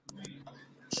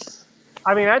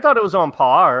 I mean, I thought it was on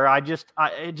par.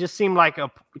 It just seemed like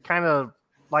a kind of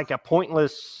like a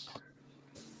pointless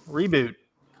reboot.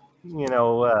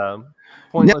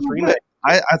 Pointless remake.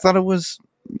 I thought it was.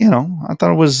 I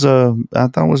thought it was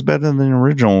better than the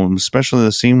original, especially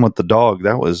the scene with the dog.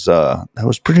 That was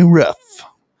pretty rough.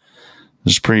 It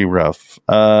was pretty rough.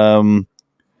 Grandpa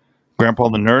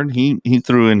the Nerd, he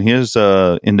threw in his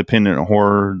independent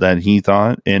horror that he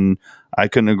thought, and I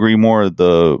couldn't agree more.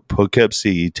 The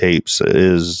Poughkeepsie tapes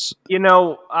is.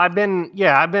 I've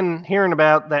been hearing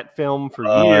about that film for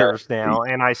years now,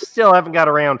 and I still haven't got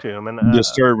around to them. And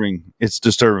disturbing. It's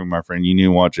disturbing, my friend. You need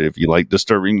to watch it if you like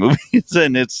disturbing movies,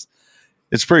 and it's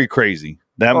pretty crazy.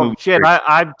 That movie. Shit,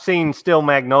 I've seen Still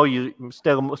Magnolias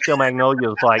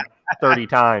like 30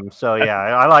 times. So yeah,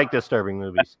 I like disturbing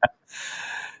movies.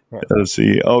 Yeah. Let's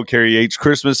see. Oh, Carrie Yates,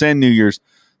 Christmas and New Year's.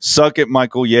 Suck it,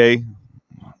 Michael Ye.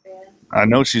 I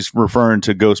know she's referring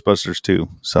to Ghostbusters too.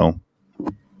 So,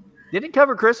 did it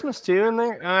cover Christmas too in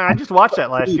there? I just watched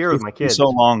that last year with my kids. So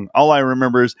long. All I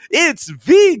remember is it's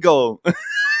Vigo.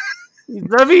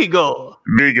 The Vigo.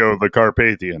 Vigo the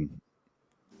Carpathian.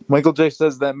 Michael J.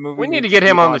 says that movie. We need to get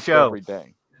him on the show every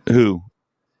day. Who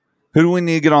do we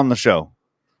need to get on the show?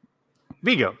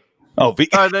 Vigo. Oh,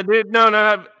 Vigo. The dude. No,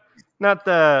 not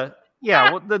the.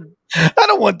 Yeah. I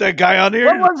don't want that guy on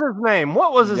here.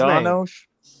 What was his name?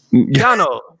 Janosch?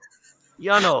 Yano.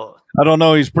 I don't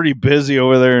know. He's pretty busy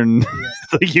over there in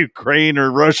the Ukraine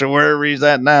or Russia, wherever he's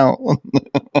at now. We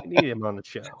need him on the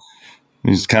show.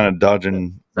 He's kind of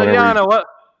dodging. So, Yano,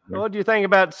 what do you think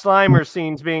about Slimer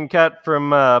scenes being cut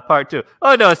from part 2?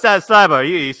 Oh no, it's not Slimer.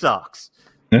 He sucks.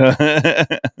 I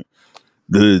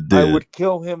would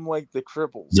kill him like the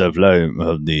cripples.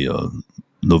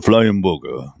 The flying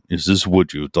booger. Is this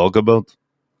what you talk about?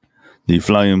 The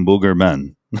flying booger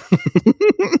man.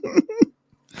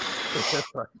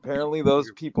 Apparently,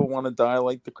 those people want to die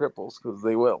like the cripples because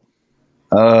they will.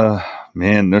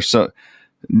 Man, there's so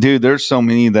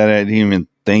many that I didn't even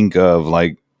think of.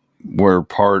 Like, were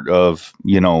part of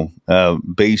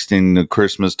based in the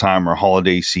Christmas time or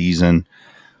holiday season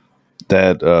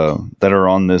that are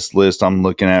on this list I'm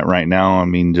looking at right now. I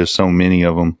mean, just so many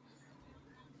of them.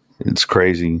 It's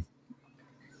crazy.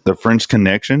 The French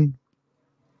Connection.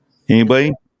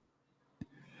 Anybody?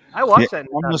 I watched that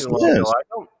not too long ago.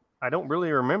 I don't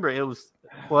really remember. It was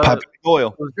Oil.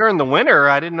 It was during the winter.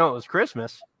 I didn't know it was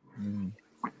Christmas.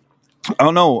 Oh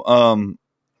no.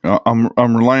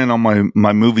 I'm relying on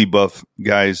my movie buff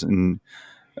guys, and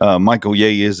Michael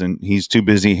Ye isn't. He's too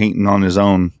busy hating on his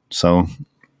own, so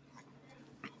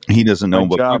he doesn't know.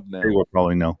 But they will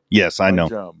probably know. Yes, I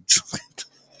know.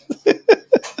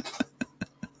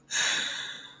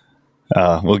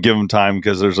 We'll give him time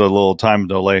because there's a little time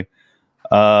delay.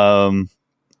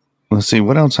 Let's see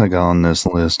what else I got on this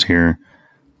list here.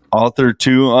 Arthur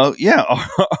 2. Yeah,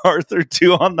 Arthur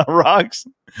 2 on the rocks.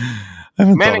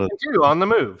 Mannequin 2 on the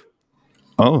move.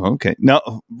 Oh, okay.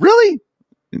 No, really?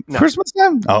 No. Christmas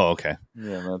time? Oh, okay.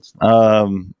 Yeah, that's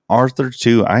Arthur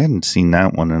 2. I hadn't seen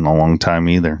that one in a long time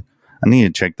either. I need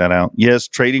to check that out. Yes,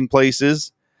 Trading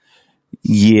Places.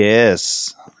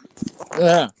 Yes.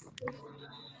 Yeah.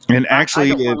 And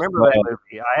actually, I don't remember that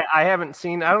movie. I haven't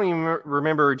seen. I don't even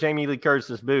remember Jamie Lee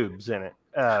Curtis's boobs in it.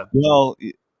 Well,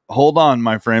 hold on,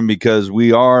 my friend, because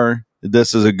we are.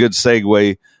 This is a good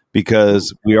segue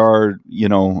because we are,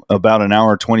 about an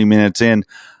hour 20 minutes in.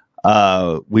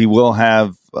 We will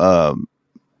have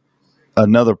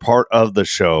another part of the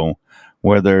show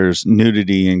where there's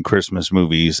nudity in Christmas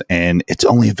movies, and it's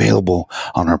only available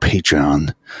on our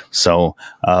Patreon. So,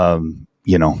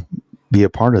 be a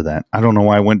part of that. I don't know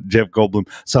why I went to Jeff Goldblum.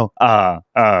 So,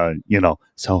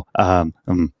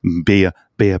 be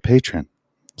a patron.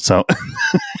 So,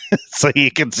 so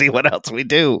you can see what else we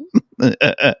do.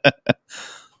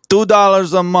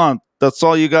 $2 a month. That's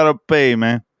all you got to pay,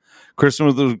 man.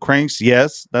 Christmas with the Cranks.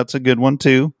 Yes, that's a good one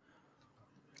too.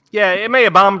 Yeah, it may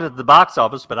have bombed at the box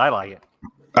office, but I like it.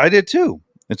 I did too.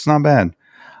 It's not bad.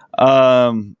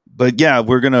 But yeah,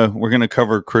 we're gonna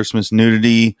cover Christmas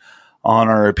nudity on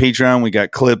our Patreon. We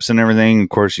got clips and everything. Of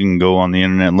course, you can go on the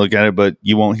internet and look at it, but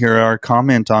you won't hear our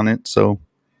comment on it. So,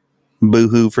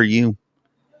 boo-hoo for you.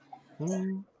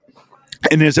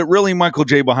 And is it really Michael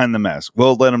J behind the mask?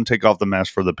 We'll let him take off the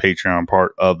mask for the Patreon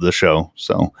part of the show.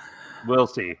 So we'll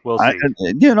see. We'll see.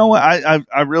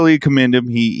 I really commend him.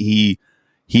 He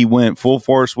went full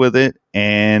force with it,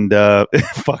 and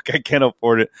fuck, I can't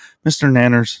afford it, Mr.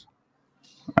 Nanners.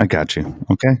 I got you.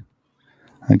 Okay,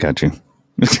 I got you.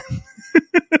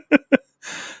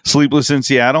 Sleepless in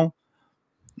Seattle.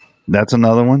 That's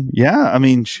another one. Yeah, I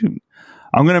mean, shoot,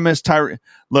 I'm gonna miss Tyree.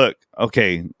 Look,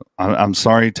 okay, I'm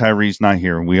sorry Tyree's not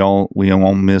here. We all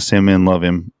miss him and love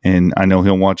him, and I know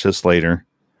he'll watch us later.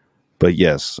 But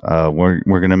yes, we're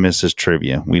gonna miss his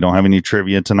trivia. We don't have any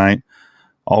trivia tonight.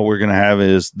 All we're gonna have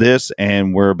is this,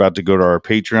 and we're about to go to our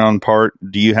Patreon part.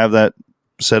 Do you have that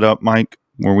set up, Mike,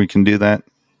 where we can do that?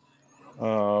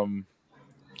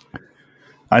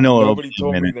 I know nobody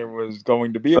told me there was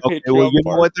going to be a Patreon. Well, you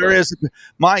know what there is.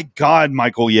 My God,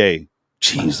 Michael Ye.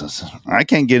 Jesus, I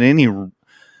can't get any.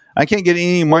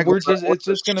 Michael. It's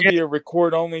just going to be a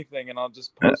record only thing, and I'll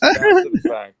just post it after the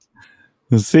fact.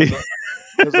 See,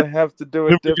 because I have to do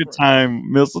it different.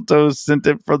 Time Mistletoe sent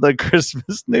it for the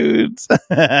Christmas nudes.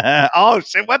 Oh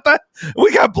shit! What the?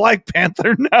 We got Black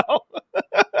Panther now.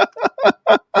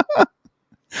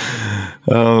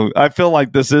 Oh, I feel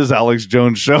like this is Alex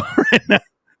Jones' show right now.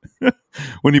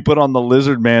 When he put on the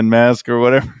Lizard Man mask or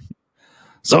whatever.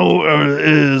 So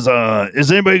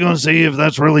is anybody going to see if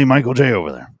that's really Michael J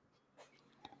over there?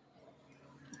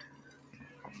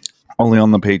 Only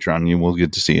on the Patreon you will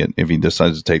get to see it if he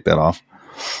decides to take that off.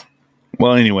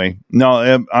 Well, anyway,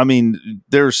 no, I mean,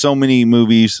 there are so many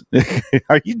movies.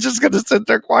 Are you just going to sit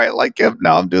there quiet like him?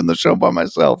 No, I'm doing the show by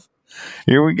myself.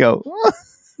 Here we go.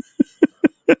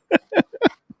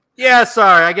 Yeah,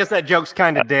 sorry. I guess that joke's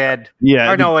kind of dead.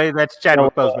 Yeah. Or no way, that's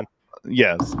Chadwick Boseman.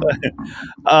 Yes.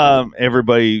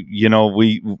 Everybody,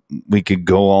 we could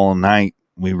go all night.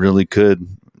 We really could,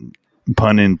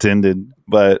 pun intended.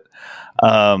 But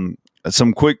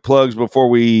some quick plugs before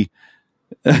we.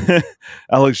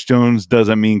 Alex Jones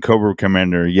doesn't mean Cobra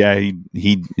Commander. Yeah,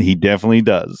 he definitely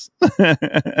does.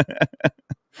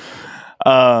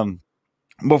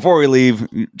 Before we leave,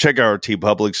 check out our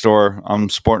TeePublic store. I'm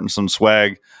sporting some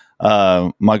swag.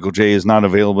 Michael J is not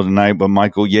available tonight, but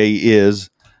Michael Ye is.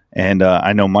 And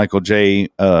I know Michael J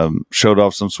showed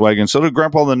off some swag, and so did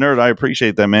Grandpa the Nerd. I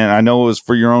appreciate that, man. I know it was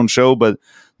for your own show, but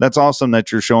that's awesome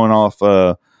that you're showing off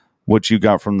what you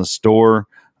got from the store.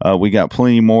 We got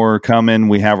plenty more coming.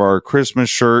 We have our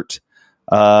Christmas shirt.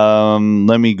 Let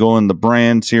me go in the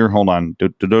brands here. Hold on.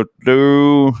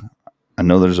 I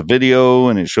know there's a video,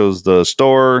 and it shows the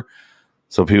store,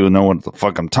 so people know what the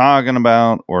fuck I'm talking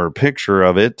about, or a picture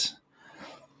of it.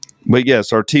 But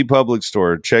yes, our TeePublic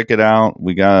store. Check it out.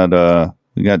 We got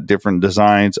different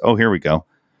designs. Oh, here we go.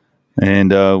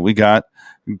 And we got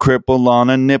Cripple on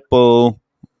a Nipple.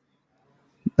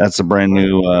 That's a brand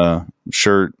new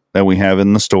shirt that we have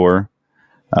in the store.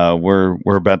 We're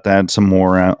about to add some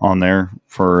more on there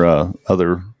for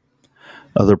other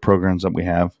other programs that we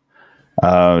have.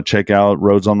 Check out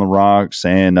Roads on the Rocks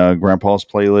and Grandpa's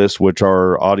Playlist, which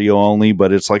are audio only,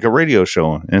 but it's like a radio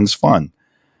show and it's fun.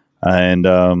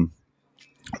 And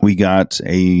we got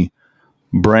a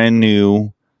brand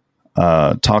new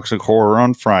Toxic Horror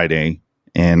on Friday,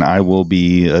 and I will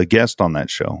be a guest on that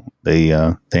show. They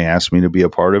asked me to be a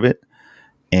part of it,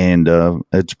 and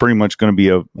it's pretty much going to be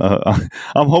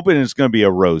I'm hoping it's going to be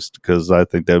a roast because I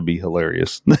think that would be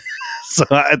hilarious. So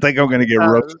I think I'm going to get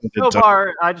roasted. So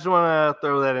far, I just want to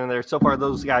throw that in there. So far,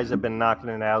 those guys have been knocking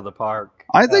it out of the park.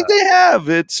 I think they have.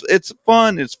 It's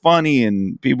fun. It's funny,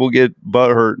 and people get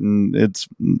butthurt, and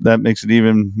that makes it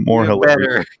even more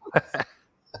hilarious.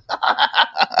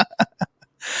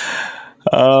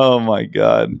 Oh my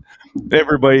God!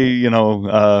 Everybody,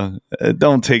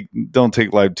 don't take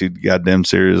life too goddamn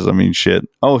serious. I mean, shit.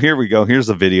 Oh, here we go. Here's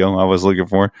the video I was looking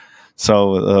for.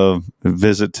 So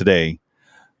visit today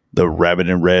the Rabbit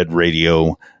and Red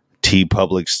Radio T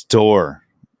Public Store.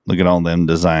 Look at all them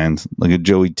designs. Look at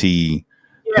Joey T.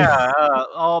 Yeah,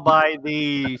 all by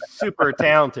the super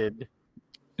talented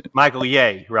Michael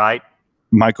Ye, right?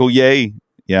 Michael Ye,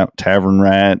 yeah, Tavern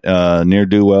Rat, Near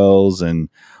Do Wells, and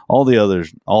all the other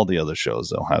shows.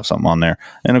 They'll have something on there,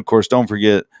 and of course, don't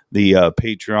forget the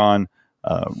Patreon,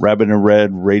 Rabbit and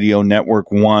Red Radio Network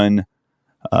 1,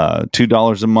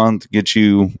 $2 a month get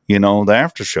you, the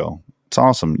after show. It's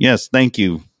awesome. Yes, thank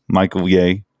you, Michael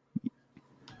Ye.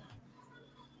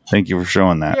 Thank you for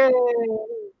showing that.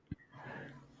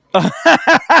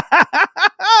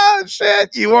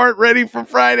 Shit, you weren't ready for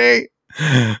Friday.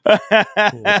 Can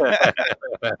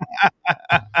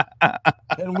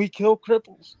we kill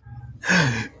cripples?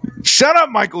 Shut up,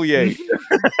 Michael Ye.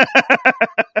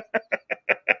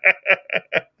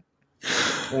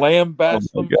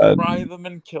 Lambaste them, fry them,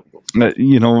 and kill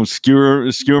them.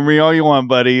 Skewer me all you want,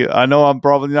 buddy. I know I'm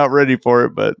probably not ready for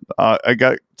it, but I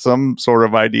got some sort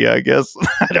of idea, I guess.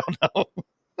 I don't know.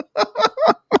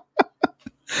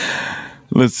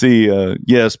 Let's see.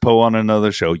 Yes, Poe on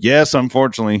another show. Yes,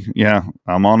 unfortunately. Yeah,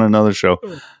 I'm on another show.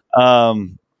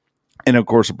 And of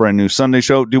course, a brand new Sunday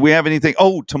show. Do we have anything?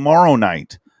 Oh, tomorrow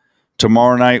night.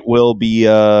 Tomorrow night will be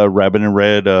Rabbit and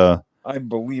Red. I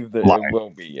believe that live. It will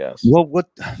be, yes. Well, what?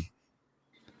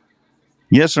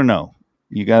 Yes or no?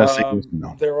 You got to say yes or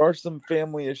no. There are some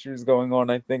family issues going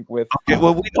on, I think, with. Okay,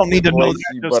 well, we don't need to know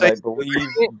Lacey, that.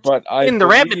 But I in the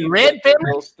Rabbit and Red family,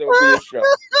 there will still be a show.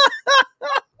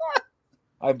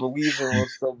 I believe there will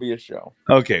still be a show.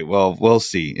 Okay, well, we'll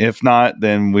see. If not,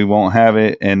 then we won't have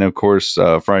it. And of course,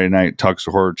 Friday night Talks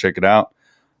of Horror, check it out.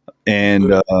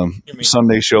 And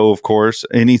Sunday show, of course.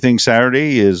 Anything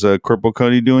Saturday? Is Cripple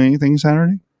Cody doing anything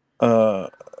Saturday?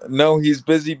 No, he's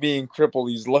busy being crippled.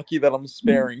 He's lucky that I'm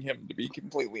sparing him, to be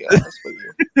completely honest with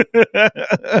you.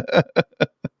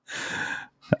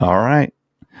 All right.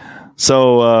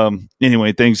 So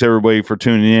anyway, thanks everybody for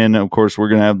tuning in. Of course, we're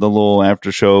going to have the little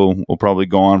after show. We'll probably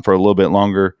go on for a little bit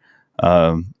longer.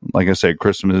 Like I said,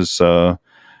 Christmas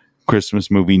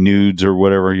movie nudes or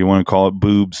whatever you want to call it,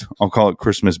 boobs. I'll call it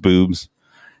Christmas boobs.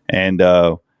 And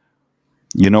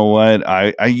you know what?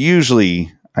 I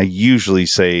usually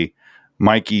say,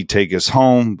 Mikey, take us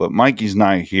home, but Mikey's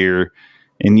not here.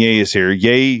 And Ye is here.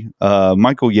 Ye,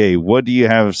 Michael Ye, what do you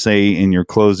have to say in your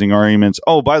closing arguments?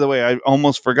 Oh, by the way, I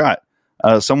almost forgot.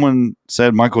 Someone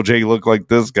said Michael J looked like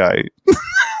this guy.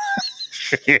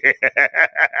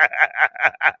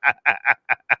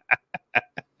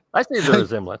 I see the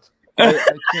resemblance. I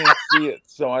can't see it,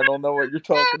 so I don't know what you're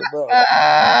talking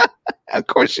about. Of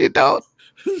course you don't.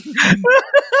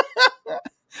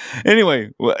 Anyway,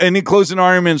 any closing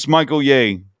arguments, Michael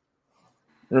Ye?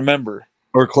 Remember.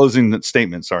 Or closing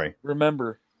statement, sorry.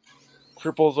 Remember,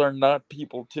 cripples are not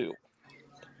people too.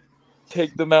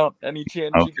 Take them out any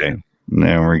chance you get.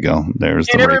 There we go. There's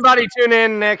and everybody tune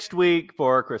in next week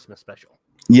for a Christmas special.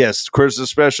 Yes, Christmas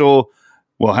special.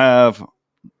 We'll have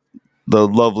the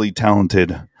lovely,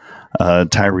 talented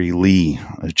Tyree Lee,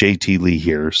 JT Lee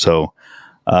here. So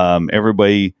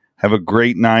everybody have a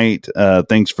great night.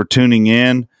 Thanks for tuning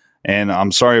in. And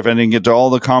I'm sorry if I didn't get to all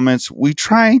the comments. We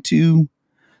try to.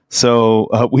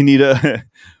 So we need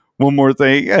one more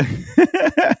thing.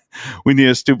 We need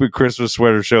a stupid Christmas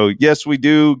sweater show. Yes, we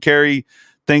do. Carrie,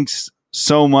 thanks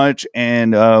so much.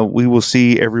 And we will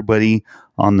see everybody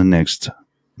on the next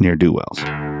Near Do Wells.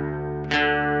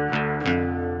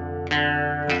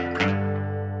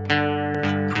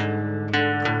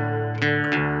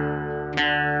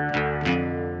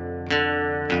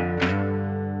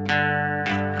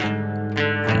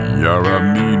 You're a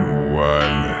mean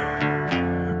one,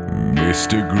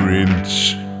 Mr.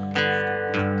 Grinch.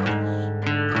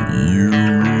 You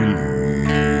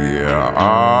really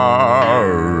are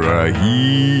a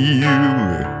heel.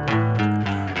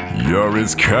 You're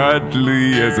as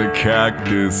cuddly as a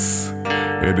cactus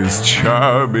and as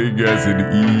charming as an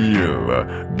eel,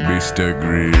 Mr.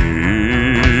 Grinch.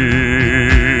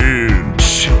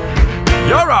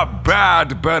 You're a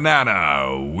bad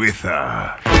banana with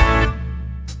a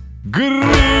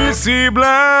greasy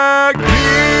black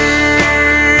peel.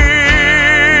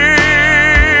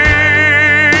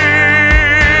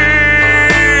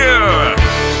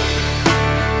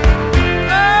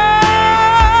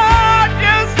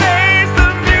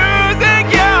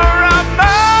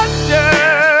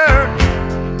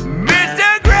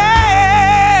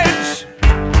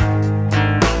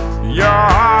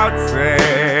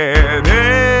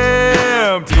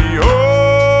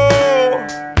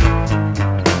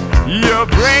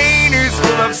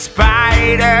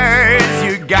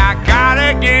 You got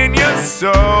garlic in your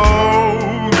soul,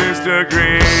 Mr.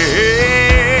 Grinch.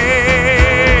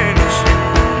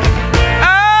 I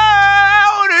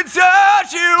wanna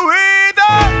touch you with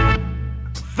a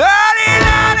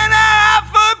 39 and a half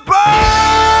foot ball.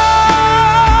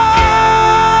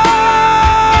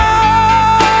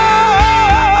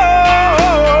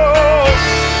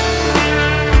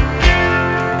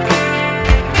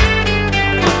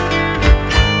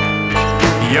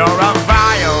 You're a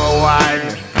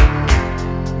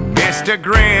Mr.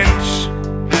 Grinch,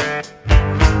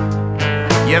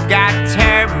 you've got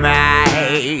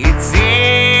termites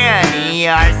in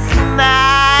your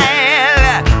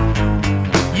smile.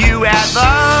 You have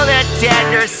all the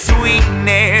tender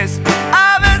sweetness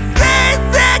of a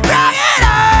seasick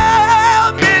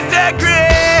crocodile, Mr.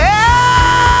 Grinch.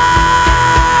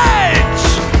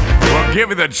 Well,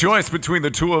 given the choice between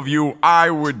the two of you,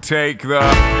 I would take the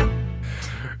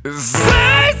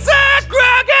seasick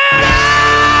crocodile.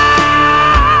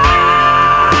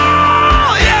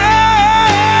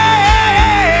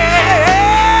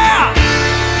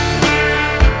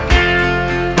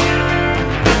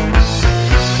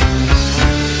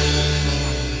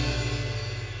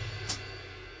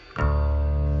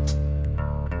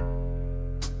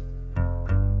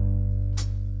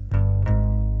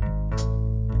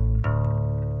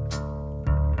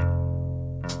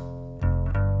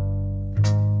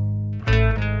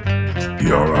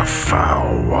 You're a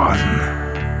foul one,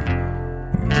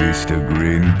 Mr.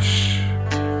 Grinch.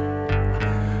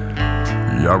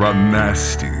 You're a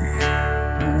nasty,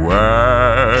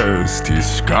 wasty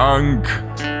skunk.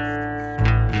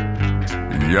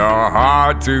 Your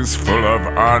heart is full of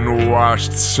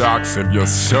unwashed socks and your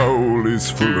soul is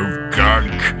full of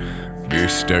gunk,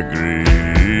 Mr.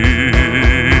 Grinch.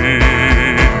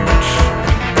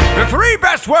 The three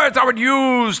best words I would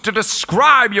use to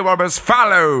describe you are as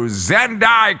follows, and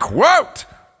I quote: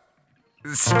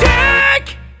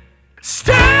 Stink!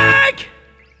 Stink!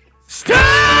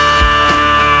 Stink!